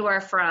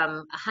anywhere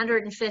from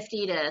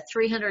 150 to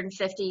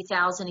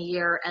 350,000 a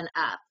year and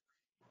up.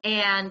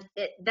 And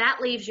that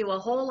leaves you a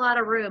whole lot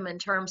of room in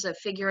terms of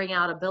figuring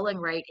out a billing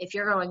rate if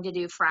you're going to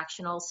do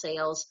fractional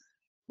sales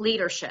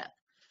leadership.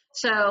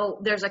 So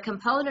there's a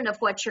component of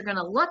what you're going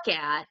to look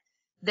at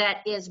that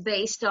is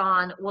based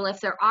on, well, if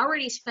they're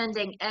already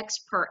spending X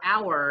per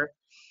hour,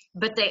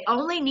 but they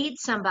only need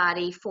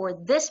somebody for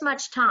this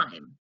much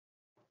time,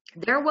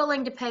 they're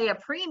willing to pay a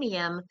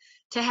premium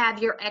to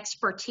have your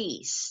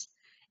expertise.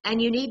 And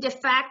you need to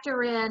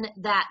factor in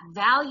that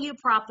value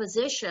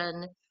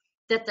proposition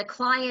that the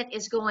client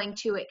is going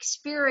to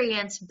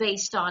experience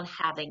based on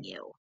having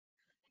you.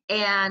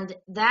 And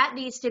that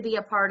needs to be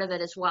a part of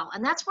it as well.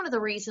 And that's one of the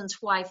reasons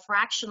why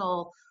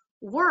fractional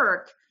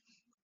work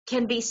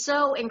can be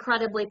so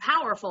incredibly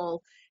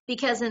powerful,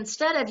 because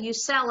instead of you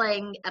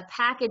selling a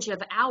package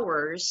of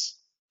hours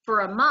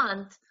for a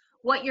month,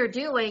 what you're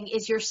doing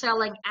is you're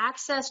selling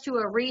access to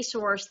a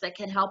resource that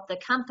can help the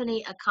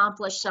company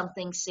accomplish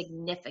something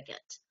significant.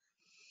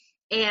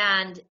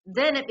 And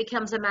then it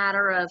becomes a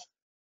matter of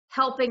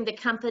helping the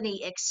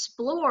company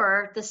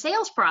explore the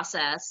sales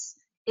process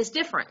is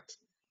different.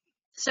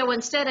 So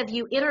instead of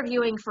you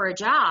interviewing for a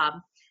job,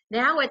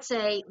 now it's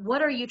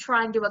what are you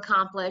trying to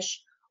accomplish?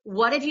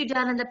 What have you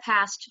done in the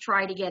past to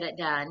try to get it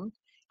done?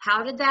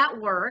 How did that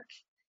work?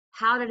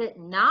 How did it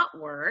not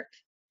work?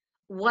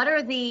 What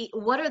are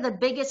the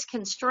biggest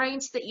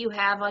constraints that you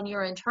have on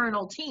your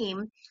internal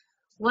team?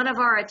 One of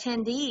our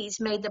attendees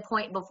made the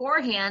point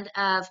beforehand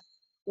of,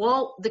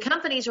 well, the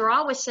companies are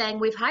always saying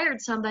we've hired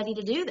somebody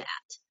to do that.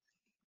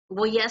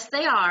 Well, yes,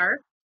 they are.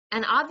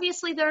 And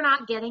obviously they're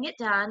not getting it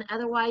done.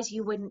 Otherwise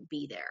you wouldn't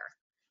be there.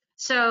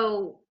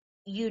 So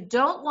you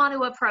don't want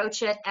to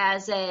approach it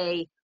as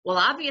well,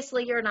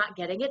 obviously you're not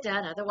getting it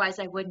done. Otherwise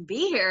I wouldn't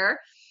be here,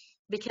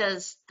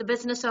 because the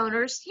business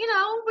owners,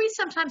 we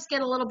sometimes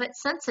get a little bit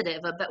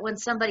sensitive about when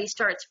somebody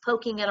starts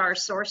poking at our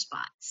sore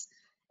spots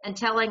and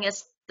telling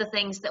us the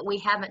things that we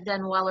haven't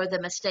done well or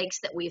the mistakes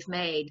that we've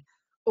made,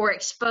 or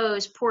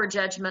expose poor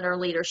judgment or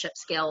leadership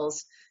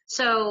skills.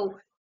 So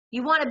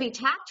you want to be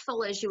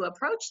tactful as you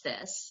approach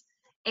this.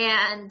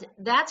 And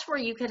that's where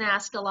you can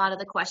ask a lot of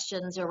the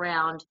questions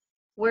around,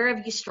 where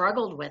have you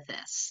struggled with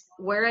this?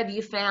 Where have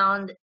you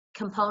found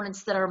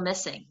components that are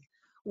missing?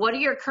 What are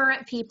your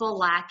current people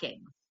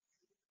lacking?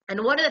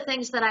 And one of the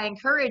things that I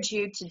encourage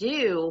you to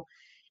do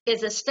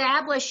is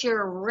establish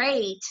your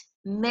rate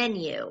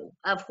menu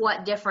of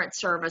what different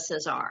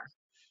services are.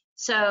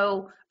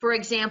 So, for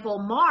example,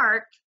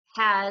 Mark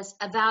has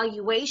a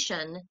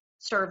valuation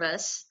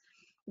service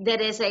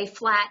that is a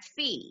flat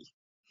fee.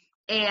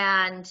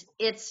 And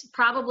it's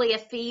probably a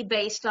fee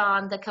based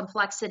on the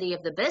complexity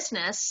of the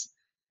business.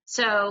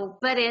 So,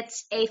 but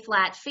it's a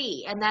flat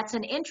fee. And that's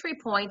an entry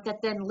point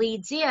that then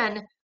leads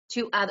in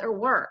to other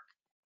work.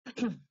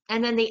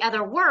 And then the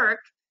other work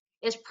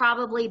is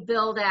probably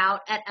billed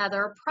out at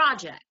other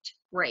project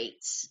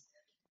rates.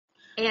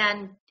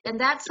 And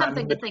that's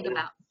something to think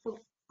about.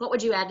 What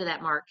would you add to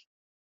that, Mark?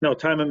 No,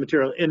 time and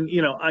material. And,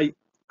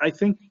 I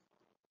think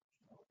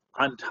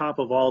on top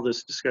of all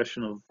this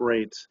discussion of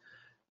rates,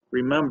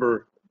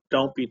 remember,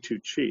 don't be too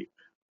cheap,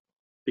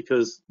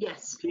 because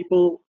yes,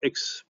 people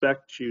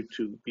expect you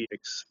to be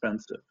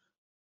expensive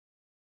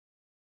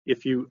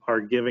if you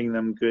are giving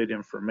them good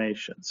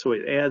information. So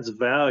it adds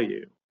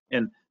value.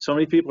 And so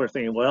many people are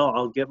thinking, well,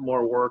 I'll get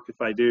more work if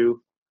I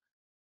do,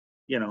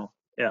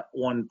 at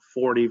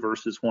 140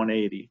 versus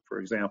 180, for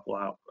example,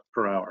 out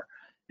per hour.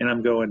 And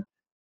I'm going,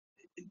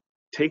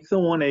 take the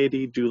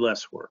 180, do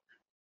less work.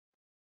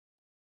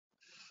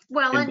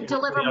 Well, and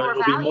deliver more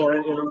it'll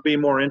value. It'll be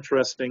more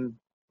interesting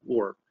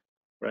work,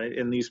 right?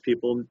 And these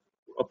people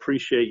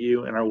appreciate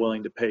you and are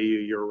willing to pay you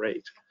your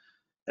rate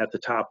at the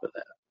top of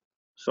that.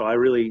 So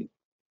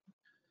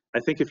I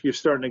think if you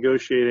start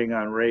negotiating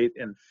on rate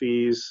and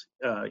fees,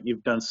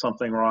 you've done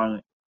something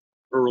wrong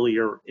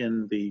earlier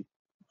in the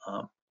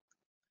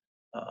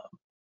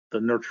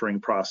nurturing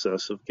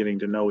process of getting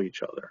to know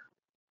each other.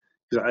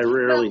 Because I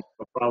rarely have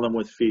a problem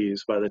with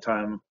fees by the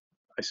time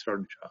I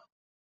start a job.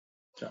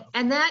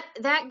 And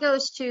that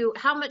goes to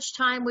how much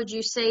time would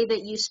you say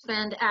that you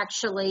spend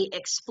actually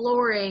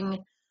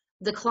exploring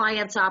the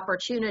client's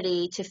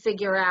opportunity to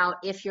figure out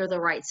if you're the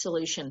right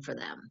solution for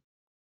them?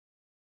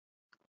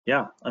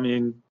 Yeah, I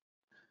mean,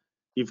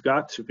 you've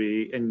got to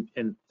be, and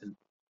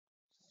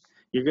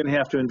you're going to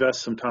have to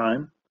invest some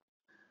time,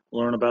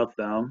 learn about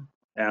them,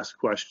 ask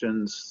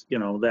questions. You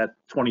know, that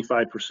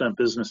 25%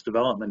 business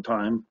development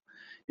time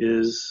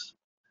is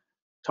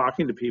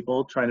talking to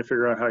people, trying to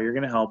figure out how you're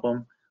going to help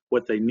them,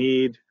 what they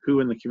need,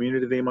 who in the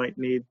community they might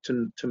need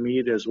to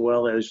meet, as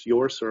well as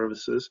your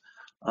services,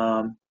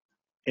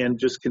 and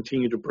just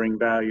continue to bring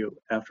value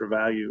after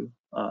value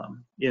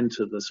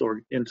into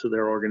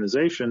their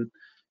organization,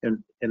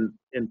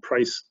 and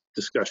price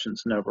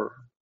discussions never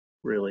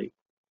really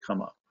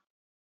come up.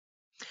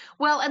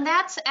 Well, and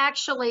that's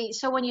actually,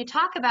 so when you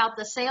talk about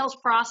the sales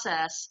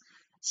process,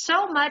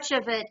 so much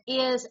of it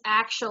is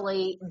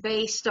actually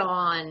based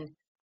on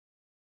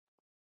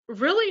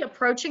really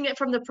approaching it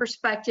from the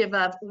perspective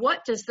of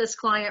what does this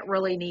client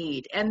really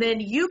need? And then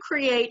you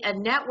create a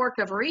network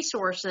of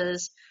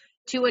resources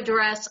to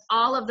address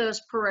all of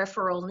those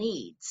peripheral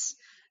needs.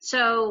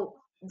 So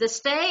the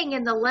staying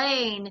in the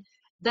lane,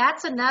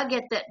 that's a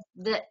nugget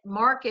that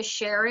Mark is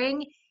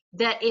sharing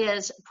that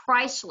is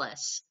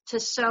priceless to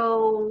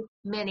so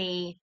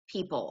many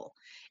people.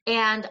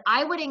 And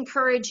I would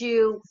encourage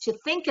you to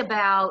think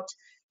about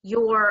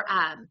your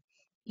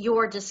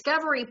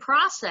discovery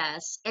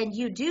process, and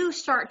you do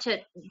start to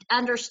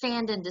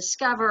understand and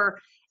discover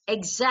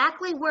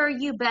exactly where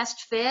you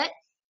best fit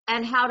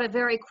and how to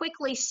very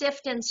quickly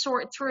sift and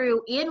sort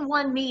through in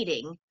one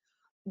meeting.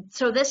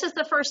 So this is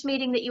the first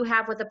meeting that you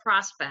have with a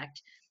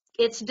prospect.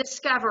 It's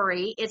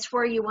discovery. It's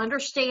where you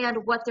understand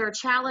what their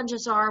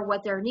challenges are,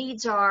 what their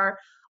needs are,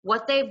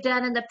 what they've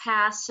done in the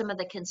past, some of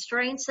the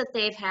constraints that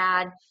they've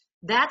had.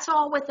 That's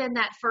all within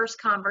that first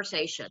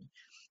conversation.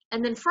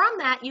 And then from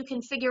that, you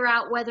can figure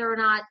out whether or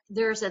not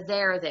there's a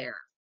there.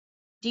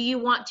 Do you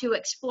want to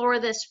explore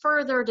this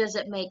further? Does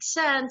it make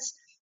sense?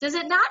 Does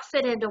it not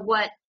fit into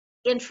what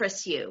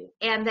interests you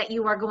and that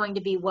you are going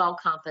to be well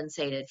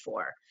compensated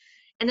for?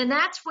 And then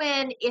that's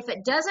when, if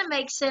it doesn't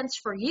make sense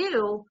for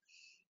you,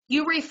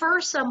 you refer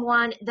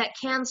someone that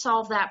can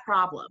solve that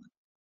problem.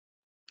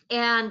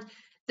 And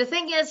the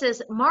thing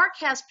is Mark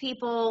has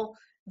people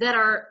that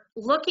are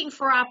looking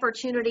for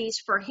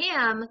opportunities for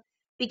him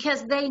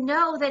because they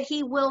know that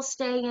he will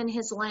stay in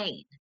his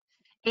lane.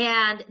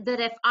 And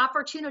that if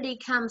opportunity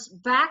comes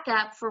back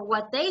up for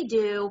what they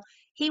do,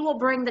 he will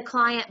bring the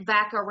client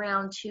back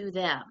around to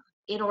them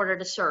in order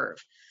to serve.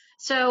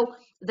 So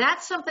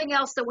that's something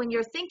else that when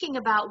you're thinking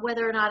about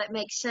whether or not it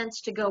makes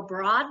sense to go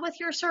broad with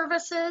your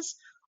services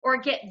or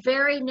get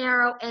very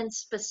narrow and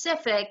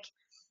specific,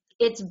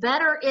 it's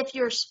better if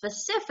you're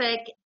specific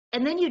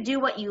and then you do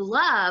what you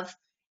love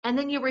and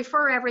then you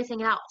refer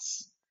everything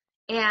else.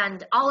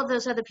 And all of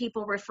those other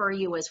people refer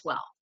you as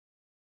well.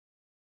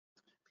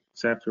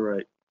 Exactly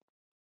right.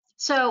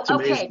 So,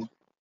 okay.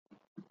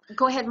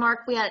 Go ahead,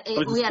 Mark. We had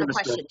a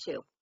question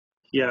too.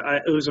 Yeah,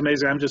 it was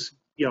amazing. I'm just,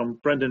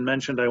 Brendan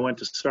mentioned I went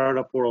to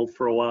Startup World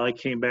for a while. I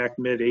came back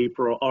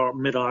mid-April or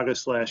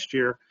mid-August last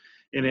year.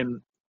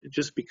 And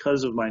just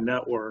because of my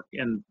network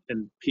and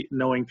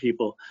knowing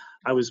people,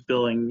 I was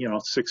billing,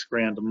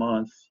 $6,000 a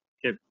month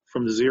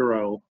from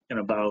zero in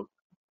about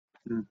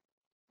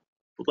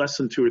less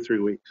than 2 or 3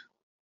 weeks.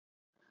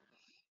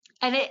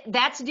 And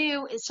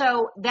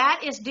that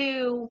is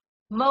due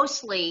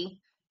mostly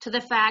to the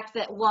fact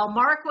that while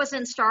Mark was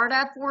in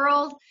Startup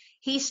World,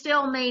 he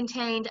still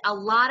maintained a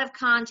lot of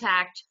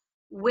contact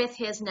with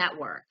his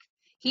network.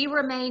 He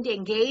remained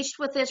engaged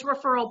with his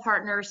referral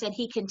partners and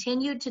he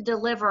continued to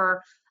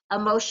deliver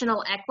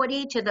emotional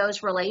equity to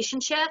those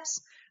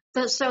relationships.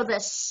 So the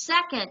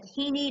second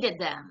he needed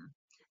them,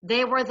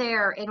 they were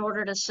there in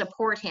order to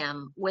support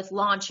him with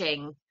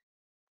launching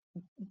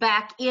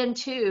back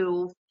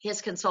into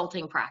his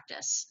consulting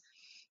practice.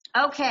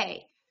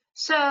 Okay,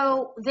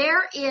 so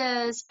there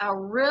is a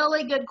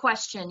really good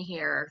question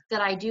here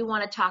that I do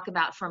want to talk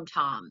about from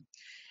Tom.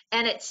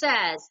 And it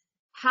says,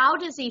 how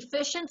does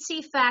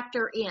efficiency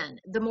factor in?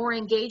 The more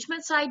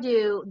engagements I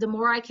do, the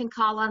more I can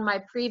call on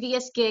my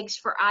previous gigs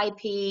for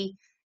IP,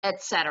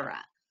 etc.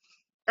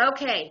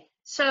 Okay,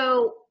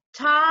 so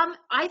Tom,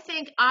 I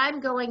think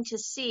I'm going to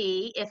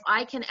see if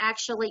I can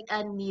actually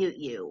unmute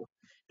you.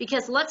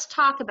 Because let's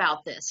talk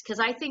about this, because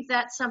I think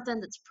that's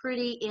something that's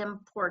pretty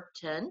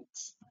important.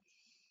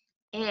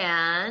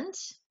 And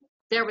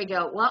there we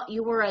go. Well,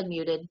 you were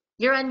unmuted.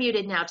 You're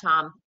unmuted now,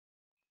 Tom.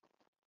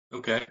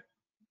 Okay.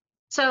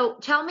 So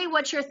tell me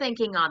what you're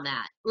thinking on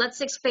that.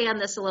 Let's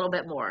expand this a little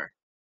bit more.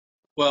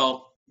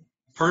 Well,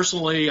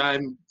 personally,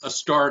 I'm a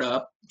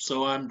startup,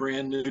 so I'm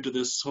brand new to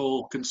this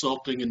whole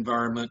consulting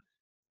environment.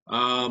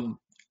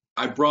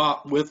 I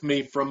brought with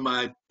me from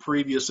my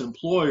previous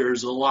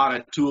employers a lot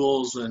of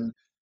tools and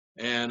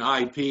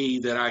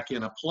IP that I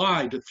can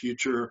apply to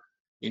future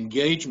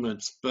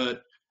engagements,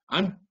 but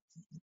I'm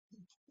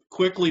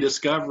quickly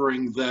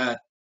discovering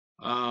that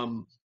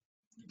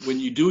when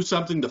you do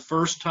something the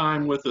first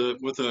time with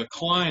a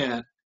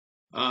client,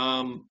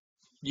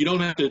 you don't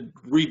have to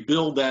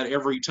rebuild that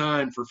every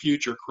time for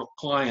future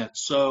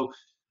clients. So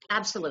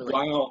Absolutely.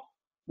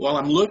 while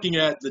I'm looking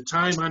at the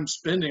time I'm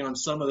spending on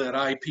some of that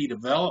IP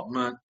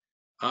development,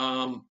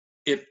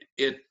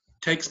 it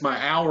takes my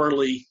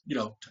hourly,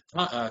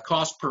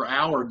 cost per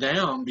hour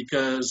down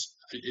because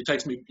it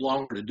takes me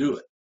longer to do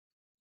it.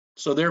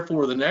 So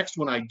therefore, the next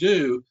one I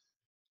do,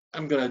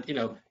 I'm going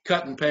to,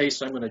 cut and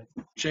paste. I'm going to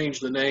change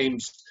the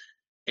names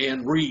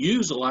and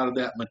reuse a lot of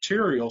that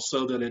material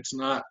so that it's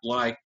not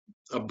like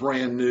a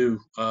brand new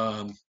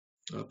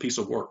piece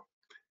of work.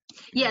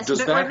 Yes, Does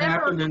but that remember,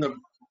 happen in the?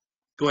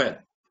 Go ahead.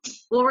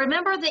 well,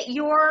 remember that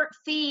your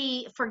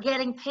fee for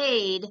getting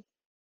paid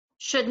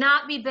should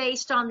not be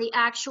based on the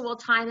actual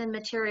time and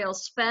material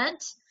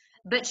spent,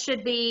 but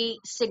should be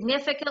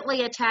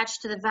significantly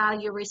attached to the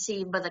value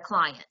received by the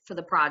client for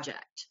the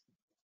project.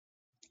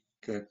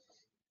 Okay.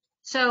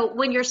 So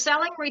when you're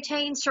selling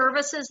retained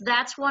services,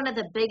 that's one of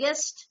the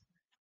biggest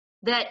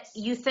that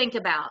you think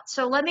about.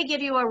 So let me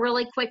give you a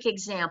really quick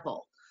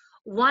example.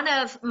 One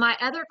of my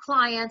other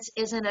clients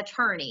is an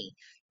attorney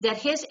that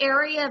his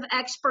area of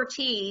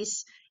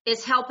expertise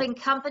is helping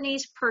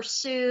companies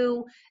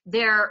pursue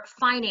their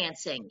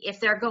financing if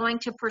they're going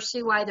to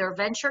pursue either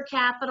venture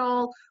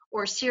capital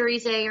or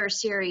Series A or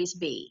Series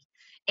B.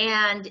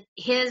 And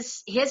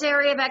his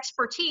area of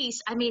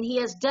expertise, I mean, he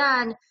has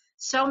done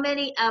so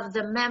many of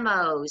the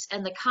memos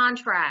and the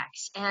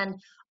contracts and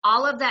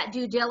all of that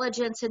due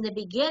diligence in the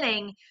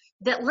beginning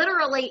that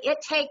literally it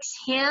takes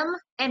him,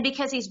 and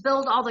because he's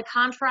built all the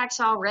contracts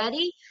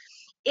already,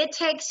 it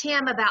takes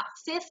him about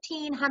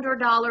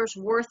 $1,500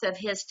 worth of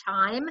his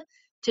time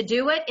to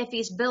do it if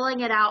he's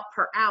billing it out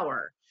per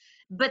hour.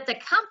 But the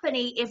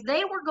company, if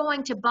they were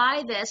going to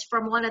buy this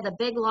from one of the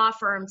big law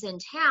firms in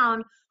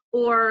town,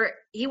 or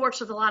he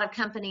works with a lot of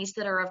companies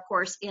that are, of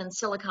course, in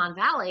Silicon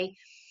Valley,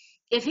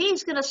 if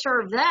he's going to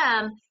serve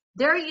them,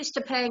 they're used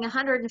to paying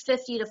 $150,000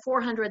 to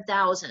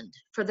 $400,000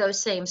 for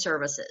those same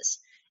services.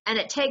 And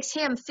it takes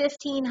him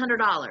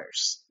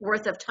 $1,500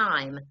 worth of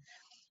time.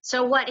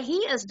 So what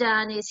he has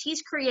done is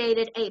he's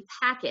created a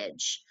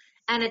package,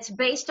 and it's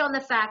based on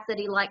the fact that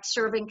he likes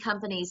serving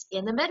companies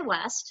in the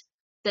Midwest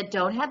that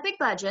don't have big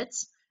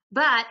budgets,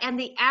 and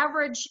the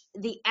average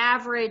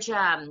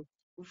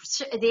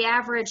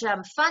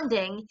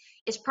funding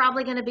is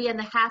probably going to be in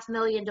the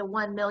 $500,000 to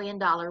 $1 million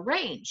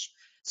range.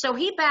 So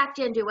he backed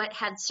into it,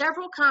 had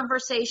several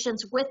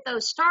conversations with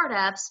those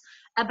startups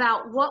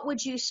about what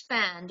would you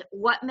spend,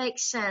 what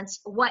makes sense,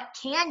 what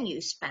can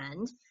you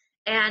spend.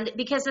 And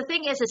because the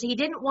thing is he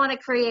didn't want to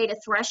create a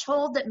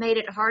threshold that made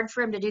it hard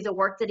for him to do the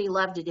work that he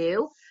loved to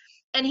do.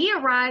 And he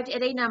arrived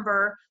at a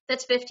number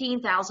that's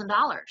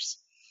 $15,000.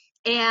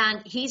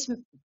 And he's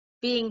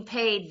being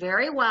paid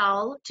very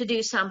well to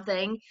do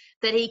something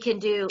that he can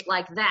do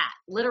like that.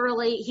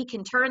 Literally, he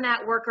can turn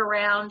that work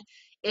around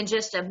in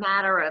just a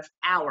matter of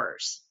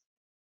hours.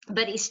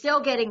 But he's still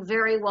getting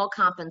very well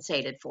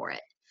compensated for it.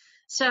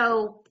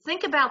 So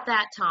think about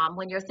that, Tom,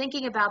 when you're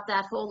thinking about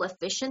that whole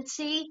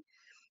efficiency.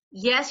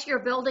 Yes,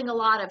 you're building a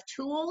lot of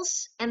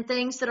tools and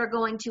things that are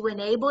going to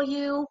enable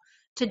you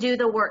to do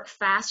the work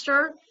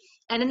faster.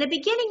 And in the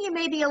beginning, you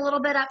may be a little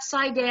bit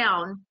upside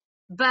down,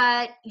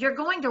 but you're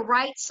going to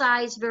right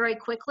size very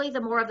quickly the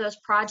more of those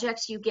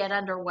projects you get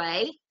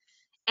underway.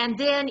 And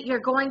then you're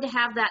going to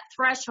have that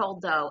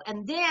threshold, though.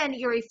 And then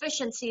your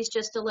efficiencies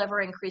just deliver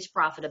increased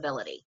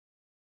profitability.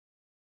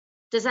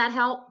 Does that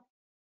help?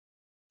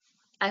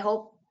 I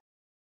hope.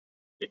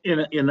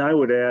 And I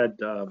would add,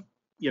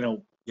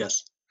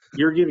 Yes.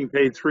 you're getting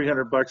paid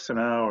 $300 an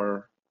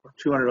hour or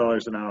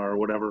 $200 an hour or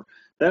whatever.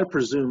 That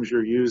presumes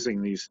you're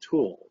using these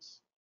tools.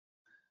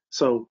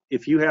 So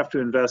if you have to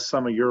invest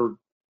some of your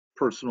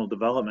personal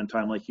development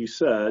time, like you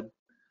said,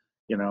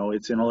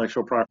 it's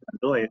intellectual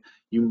property.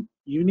 You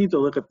need to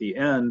look at the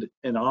end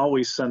and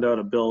always send out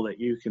a bill that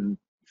you can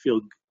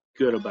feel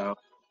good about,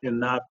 and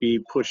not be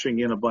pushing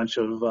in a bunch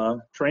of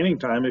training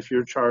time if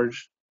you're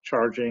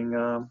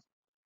charging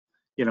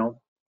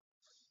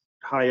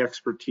high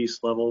expertise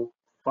level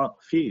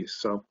fees.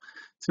 So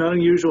it's not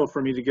unusual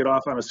for me to get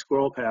off on a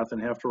squirrel path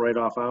and have to write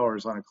off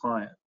hours on a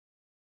client.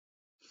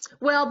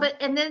 Well,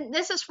 and then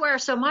this is where,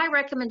 so my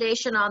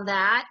recommendation on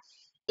that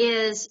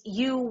is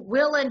you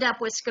will end up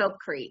with scope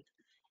creep.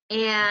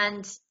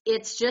 And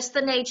it's just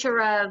the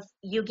nature of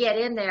you get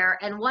in there.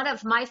 And one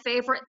of my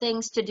favorite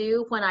things to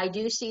do when I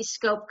do see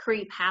scope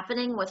creep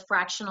happening with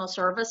fractional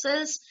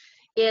services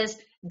is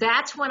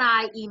that's when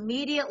I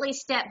immediately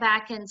step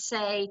back and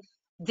say,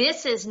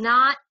 this is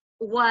not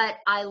what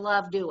I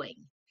love doing.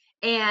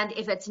 And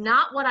if it's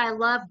not what I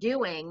love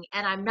doing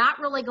and I'm not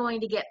really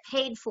going to get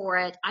paid for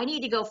it, I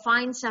need to go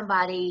find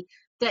somebody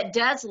that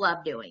does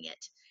love doing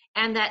it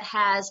and that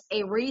has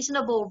a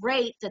reasonable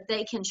rate that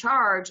they can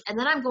charge. And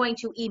then I'm going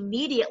to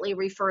immediately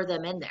refer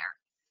them in there.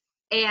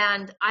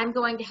 And I'm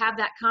going to have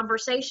that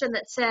conversation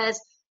that says,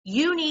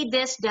 you need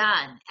this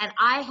done. And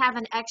I have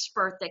an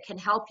expert that can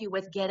help you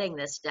with getting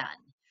this done.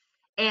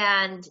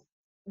 And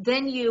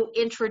then you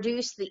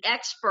introduce the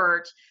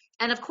expert.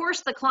 And of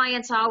course, the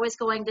client's always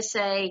going to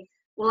say,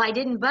 well, I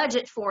didn't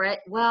budget for it.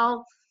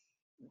 Well,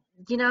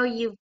 you know,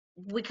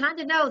 we kind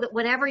of know that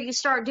whenever you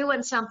start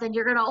doing something,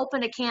 you're going to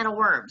open a can of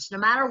worms, no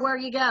matter where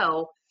you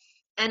go.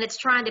 And it's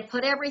trying to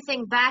put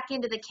everything back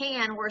into the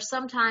can where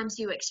sometimes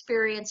you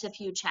experience a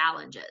few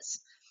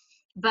challenges.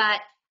 But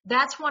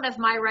that's one of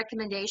my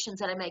recommendations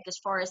that I make as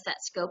far as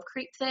that scope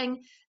creep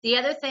thing. The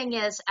other thing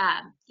is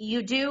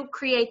you do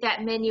create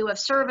that menu of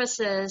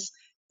services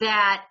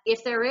that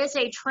if there is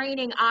a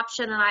training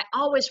option, and I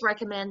always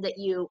recommend that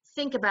you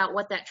think about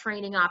what that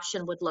training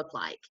option would look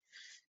like.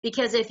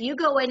 Because if you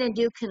go in and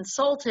do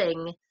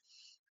consulting,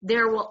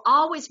 there will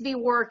always be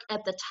work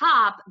at the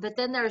top, but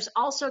then there's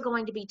also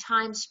going to be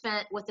time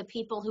spent with the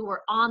people who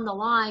are on the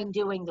line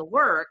doing the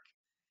work.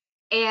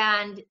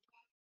 And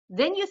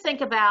then you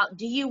think about,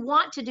 do you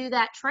want to do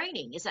that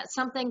training? Is that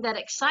something that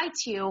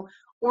excites you?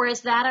 Or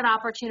is that an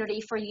opportunity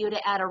for you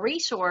to add a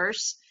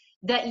resource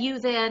that you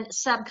then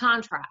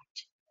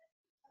subcontract?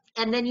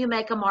 And then you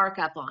make a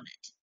markup on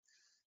it.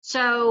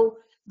 So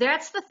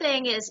that's the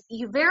thing is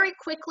you very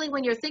quickly,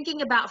 when you're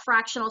thinking about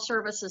fractional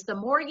services, the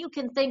more you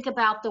can think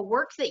about the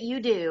work that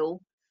you do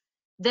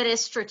that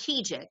is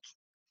strategic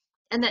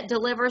and that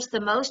delivers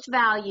the most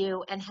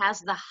value and has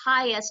the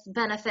highest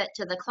benefit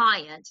to the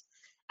client.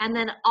 And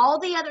then all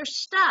the other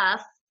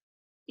stuff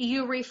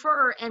you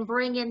refer and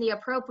bring in the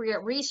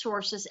appropriate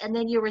resources, and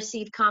then you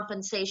receive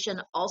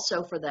compensation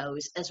also for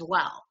those as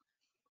well.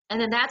 And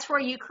then that's where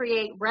you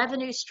create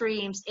revenue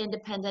streams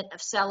independent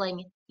of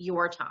selling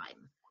your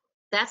time.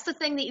 That's the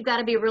thing that you've got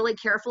to be really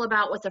careful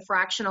about with the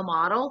fractional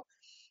model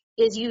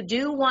is you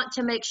do want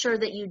to make sure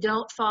that you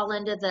don't fall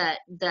into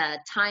the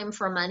time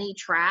for money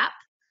trap.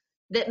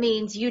 That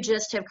means you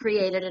just have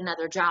created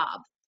another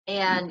job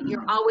and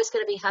you're always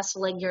going to be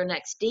hustling your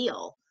next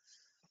deal.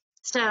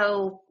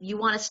 So you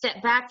want to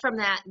step back from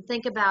that and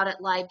think about it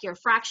like your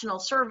fractional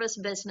service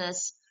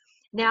business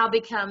now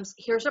becomes,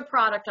 here's a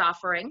product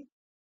offering,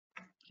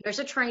 here's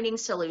a training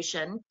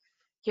solution,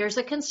 here's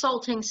a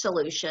consulting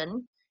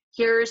solution,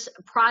 here's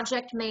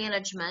project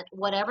management,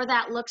 whatever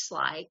that looks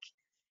like.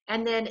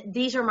 And then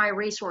these are my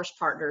resource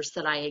partners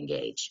that I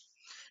engage.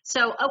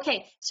 So,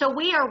 okay, so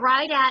we are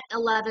right at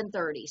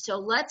 11:30. So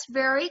let's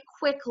very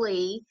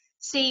quickly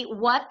see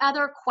what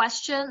other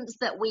questions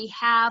that we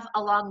have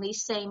along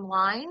these same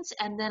lines.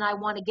 And then I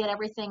want to get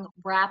everything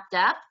wrapped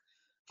up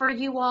for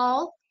you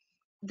all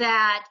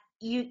that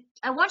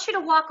I want you to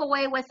walk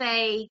away with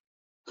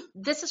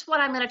this is what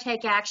I'm going to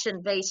take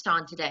action based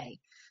on today.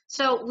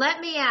 So let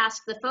me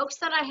ask the folks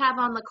that I have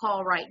on the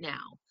call right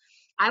now,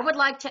 I would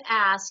like to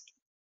ask,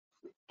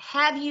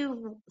 have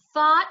you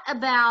thought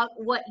about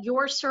what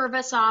your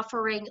service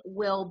offering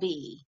will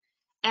be?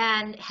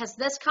 And has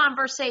this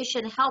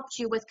conversation helped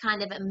you with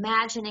kind of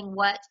imagining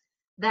what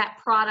that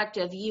product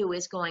of you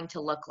is going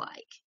to look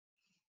like?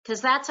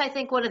 Because that's, I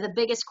think, one of the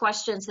biggest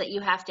questions that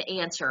you have to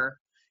answer.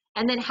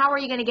 And then how are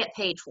you going to get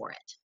paid for it?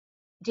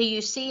 Do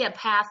you see a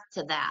path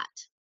to that?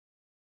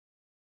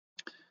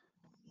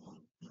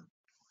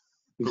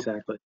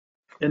 Exactly.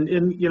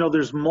 And you know,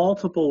 there's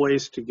multiple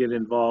ways to get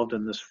involved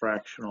in this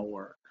fractional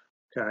work.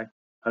 Okay.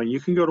 I mean, you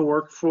can go to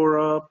work for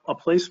a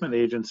placement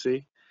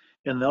agency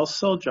and they'll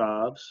sell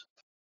jobs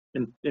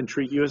and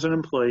treat you as an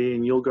employee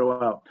and you'll go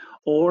out.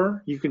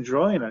 Or you can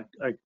join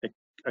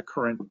a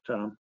current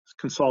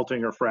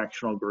consulting or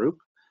fractional group,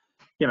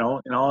 you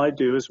know, and all I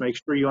do is make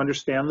sure you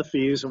understand the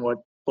fees and what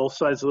both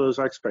sides of those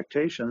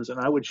expectations.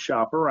 And I would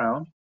shop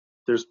around.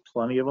 There's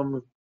plenty of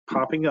them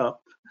popping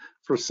up.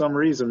 For some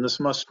reason, this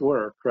must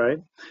work, right?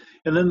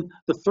 And then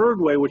the third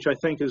way, which I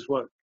think is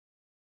what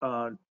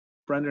Brenda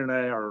and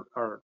I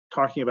are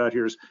talking about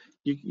here, is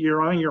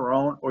you're on your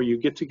own or you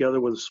get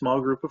together with a small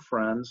group of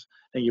friends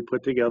and you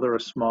put together a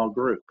small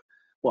group.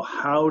 Well,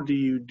 how do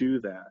you do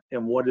that?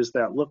 And what does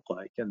that look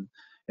like? And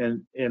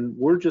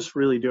we're just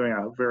really doing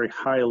a very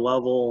high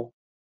level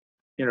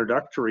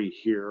introductory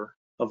here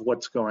of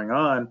what's going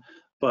on.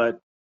 But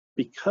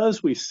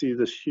because we see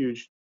this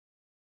huge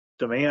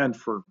demand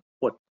to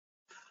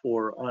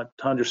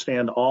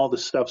understand all the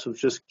steps of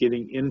just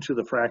getting into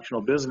the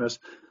fractional business,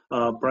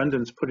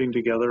 Brendan's putting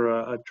together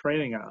a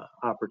training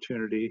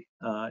opportunity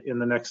in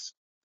the next,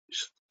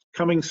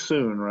 coming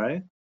soon,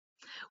 right?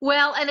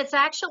 Well, and it's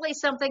actually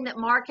something that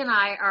Mark and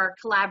I are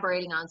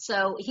collaborating on.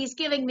 So he's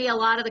giving me a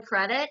lot of the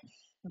credit,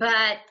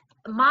 but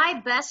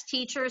my best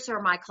teachers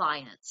are my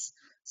clients.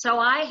 So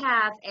I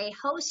have a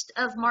host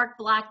of Mark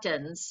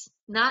Blacktons,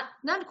 not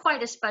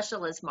quite as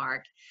special as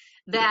Mark,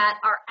 that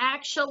are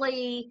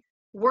actually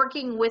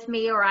working with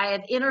me, or I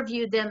have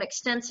interviewed them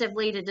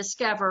extensively to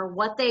discover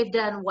what they've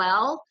done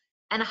well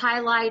and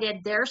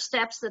highlighted their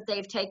steps that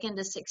they've taken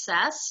to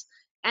success,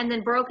 and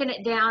then broken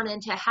it down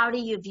into how do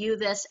you view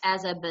this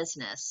as a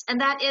business. And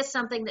that is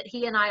something that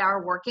he and I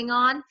are working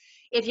on.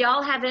 If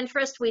y'all have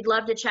interest, we'd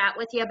love to chat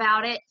with you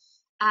about it.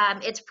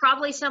 It's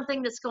probably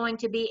something that's going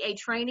to be a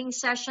training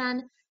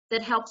session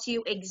that helps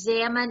you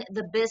examine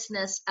the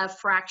business of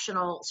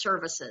fractional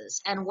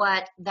services and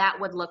what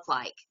that would look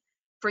like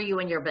for you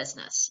and your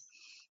business.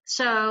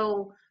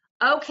 So,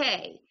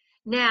 okay,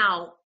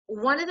 now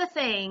one of the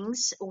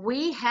things,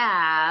 we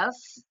have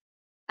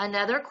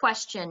another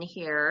question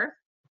here.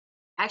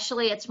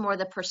 Actually, it's more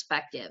the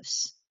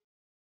perspectives.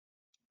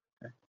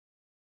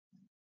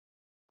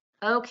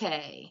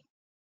 Okay.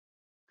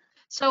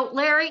 So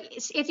Larry,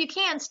 if you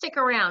can, stick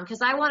around,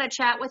 because I want to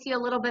chat with you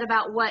a little bit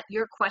about what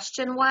your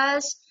question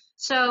was.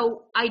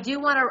 So I do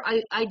want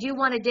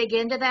to dig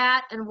into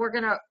that, and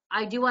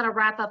I do want to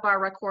wrap up our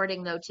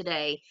recording though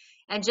today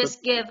and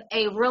just give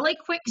a really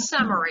quick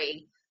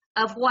summary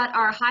of what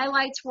our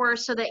highlights were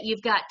so that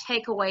you've got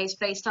takeaways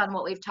based on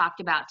what we've talked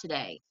about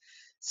today.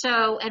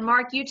 So, and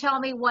Mark, you tell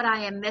me what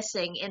I am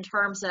missing in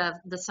terms of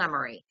the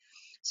summary.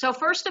 So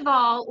first of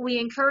all, we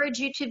encourage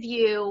you to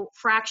view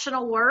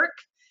fractional work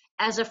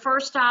as a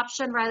first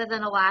option rather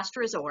than a last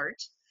resort.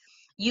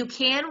 You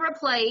can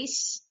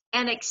replace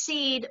and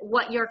exceed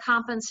what your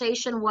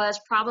compensation was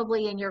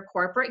probably in your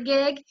corporate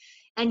gig,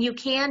 and you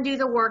can do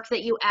the work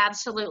that you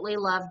absolutely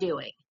love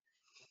doing.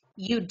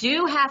 You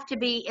do have to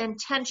be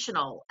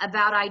intentional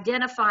about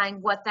identifying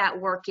what that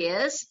work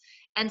is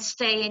and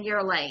stay in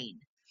your lane,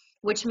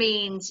 which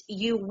means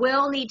you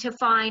will need to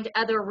find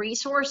other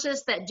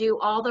resources that do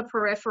all the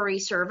periphery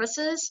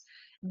services,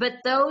 but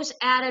those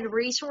added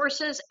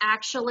resources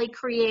actually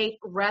create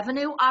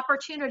revenue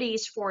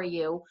opportunities for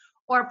you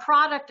or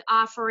product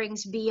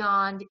offerings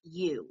beyond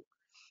you.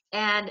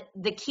 And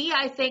the key,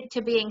 I think,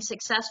 to being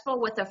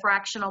successful with the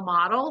fractional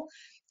model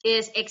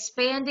is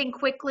expanding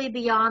quickly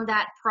beyond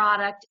that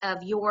product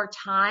of your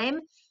time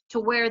to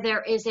where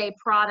there is a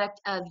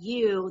product of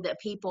you that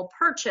people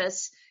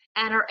purchase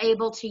and are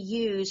able to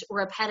use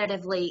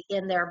repetitively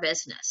in their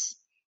business.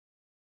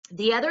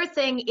 The other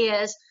thing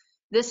is,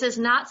 this is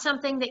not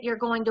something that you're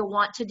going to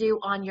want to do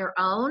on your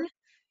own.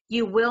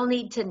 You will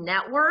need to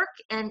network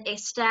and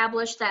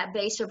establish that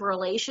base of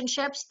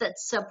relationships that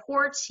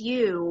supports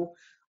you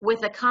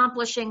with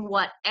accomplishing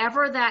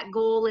whatever that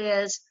goal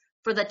is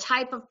for the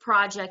type of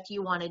project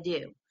you want to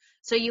do.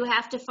 So you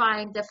have to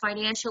find the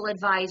financial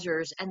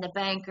advisors and the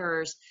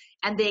bankers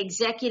and the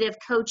executive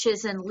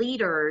coaches and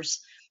leaders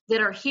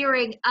that are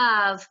hearing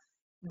of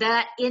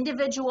that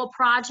individual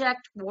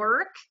project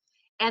work,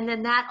 and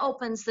then that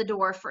opens the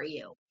door for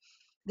you.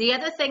 The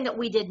other thing that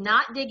we did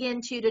not dig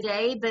into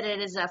today, but it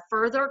is a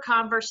further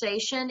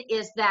conversation,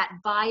 is that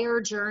buyer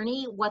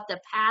journey, what the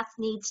path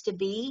needs to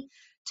be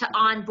to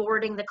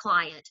onboarding the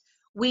client.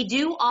 We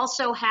do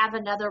also have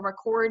another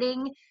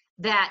recording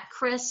that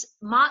Chris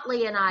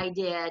Motley and I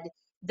did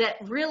that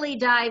really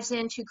dives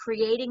into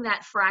creating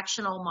that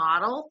fractional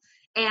model.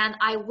 And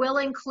I will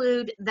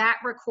include that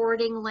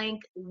recording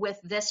link with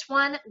this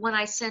one when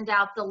I send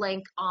out the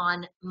link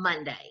on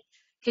Monday,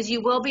 because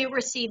you will be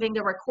receiving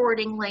the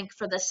recording link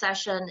for the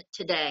session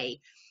today.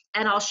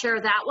 And I'll share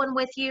that one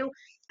with you,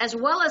 as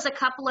well as a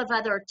couple of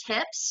other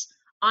tips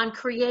on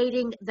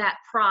creating that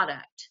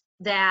product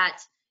that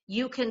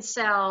you can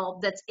sell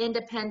that's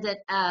independent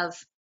of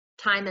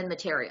time and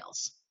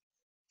materials.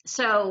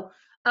 So,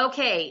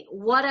 okay,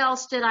 what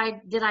else did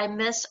I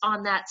miss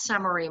on that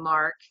summary,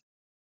 Mark?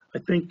 I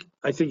think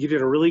you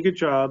did a really good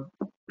job.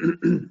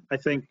 I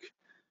think,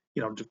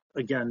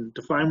 again,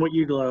 define what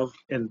you love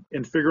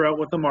and figure out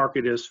what the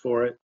market is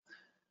for it.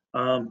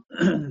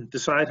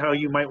 Decide how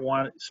you might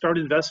start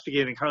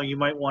investigating how you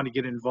might want to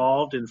get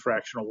involved in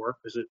fractional work.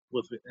 Is it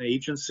with an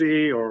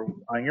agency or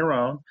on your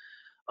own?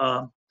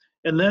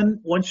 And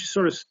then once you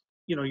sort of,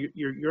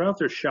 you're out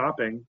there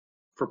shopping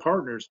for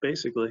partners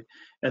basically.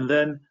 And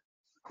then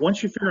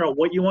once you figure out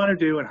what you want to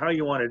do and how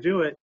you want to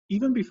do it,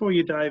 even before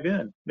you dive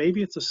in,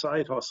 maybe it's a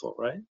side hustle,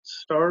 right?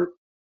 Start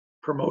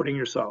promoting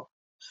yourself,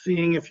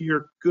 seeing if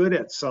you're good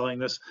at selling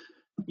this.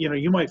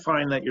 You might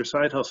find that your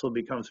side hustle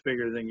becomes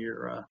bigger than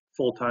your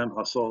full-time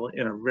hustle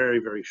in a very,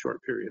 very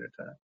short period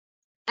of time.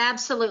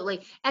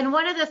 Absolutely. And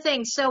one of the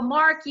things, so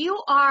Mark,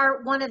 you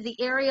are one of the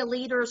area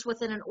leaders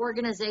within an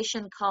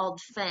organization called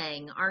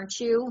FANG, aren't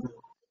you?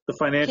 The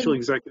Financial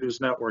Executives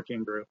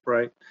Networking Group,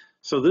 right?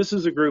 So this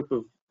is a group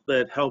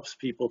that helps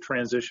people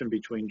transition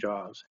between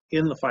jobs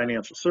in the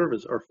financial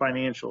service or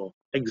financial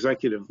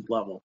executive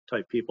level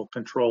type people,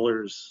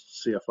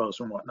 controllers, CFOs,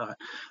 and whatnot.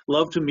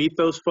 Love to meet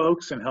those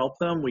folks and help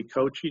them. We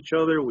coach each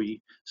other. We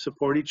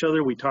support each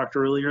other. We talked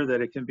earlier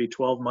that it can be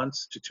 12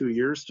 months to 2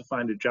 years to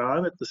find a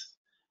job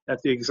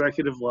at the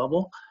executive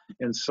level.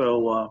 And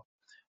so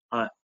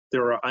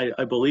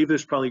I believe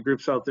there's probably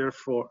groups out there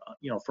for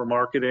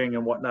marketing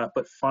and whatnot,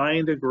 but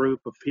find a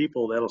group of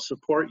people that'll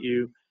support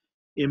you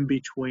in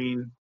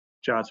between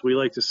jobs. We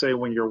like to say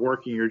when you're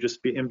working, you're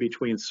just in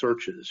between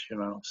searches,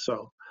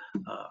 so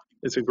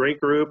it's a great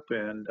group,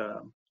 and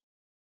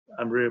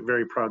I'm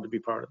very proud to be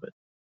part of it.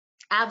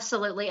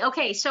 Absolutely.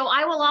 Okay, so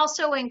I will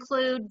also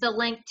include the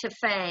link to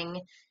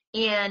Fang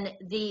in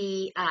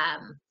the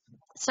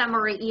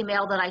summary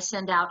email that I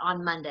send out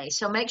on Monday.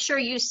 So make sure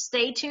you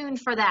stay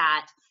tuned for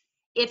that.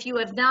 If you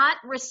have not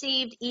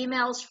received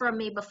emails from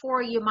me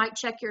before, you might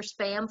check your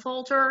spam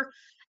folder.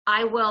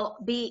 I will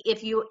be,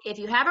 if you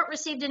haven't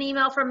received an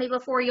email from me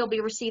before, you'll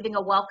be receiving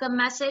a welcome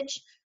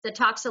message that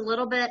talks a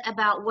little bit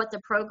about what the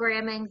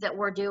programming that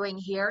we're doing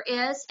here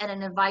is, and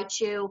it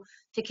invites you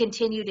to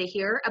continue to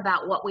hear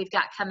about what we've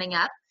got coming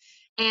up.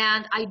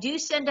 And I do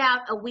send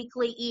out a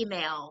weekly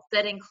email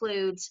that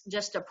includes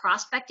just a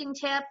prospecting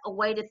tip, a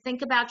way to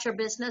think about your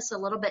business a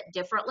little bit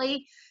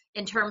differently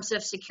in terms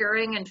of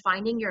securing and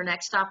finding your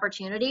next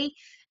opportunity.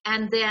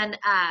 And then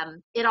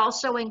it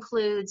also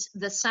includes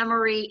the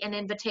summary and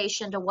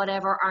invitation to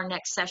whatever our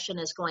next session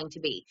is going to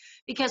be,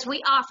 because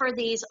we offer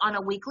these on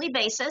a weekly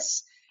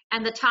basis,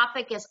 and the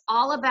topic is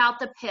all about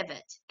the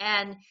pivot.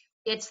 And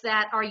it's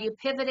that, are you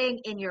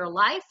pivoting in your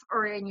life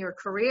or in your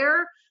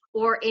career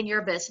or in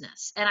your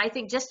business? And I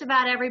think just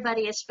about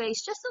everybody has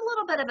faced just a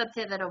little bit of a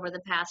pivot over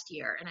the past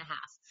year and a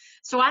half.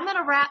 So I'm going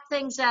to wrap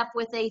things up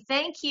with a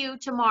thank you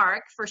to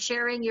Mark for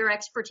sharing your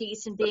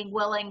expertise and being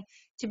willing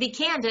to be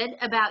candid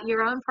about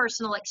your own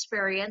personal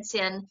experience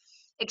in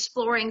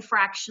exploring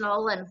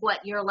fractional and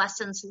what your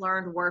lessons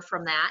learned were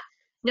from that.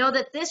 Know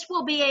that this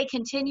will be a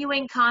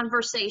continuing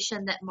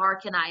conversation that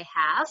Mark and I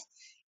have.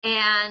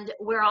 And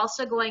we're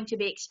also going to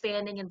be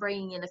expanding and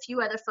bringing in a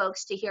few other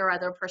folks to hear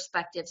other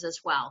perspectives as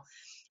well.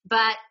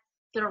 But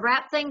going to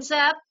wrap things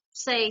up,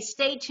 say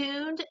stay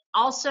tuned.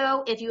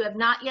 Also, if you have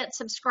not yet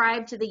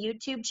subscribed to the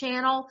YouTube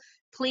channel,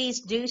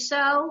 please do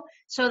so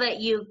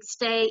that you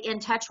stay in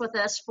touch with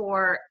us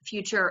for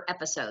future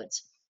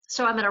episodes.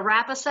 So I'm going to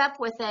wrap us up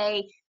with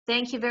a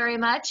thank you very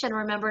much. And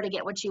remember, to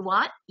get what you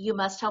want, you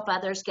must help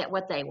others get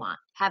what they want.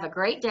 Have a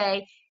great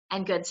day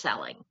and good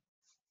selling.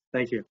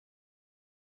 Thank you.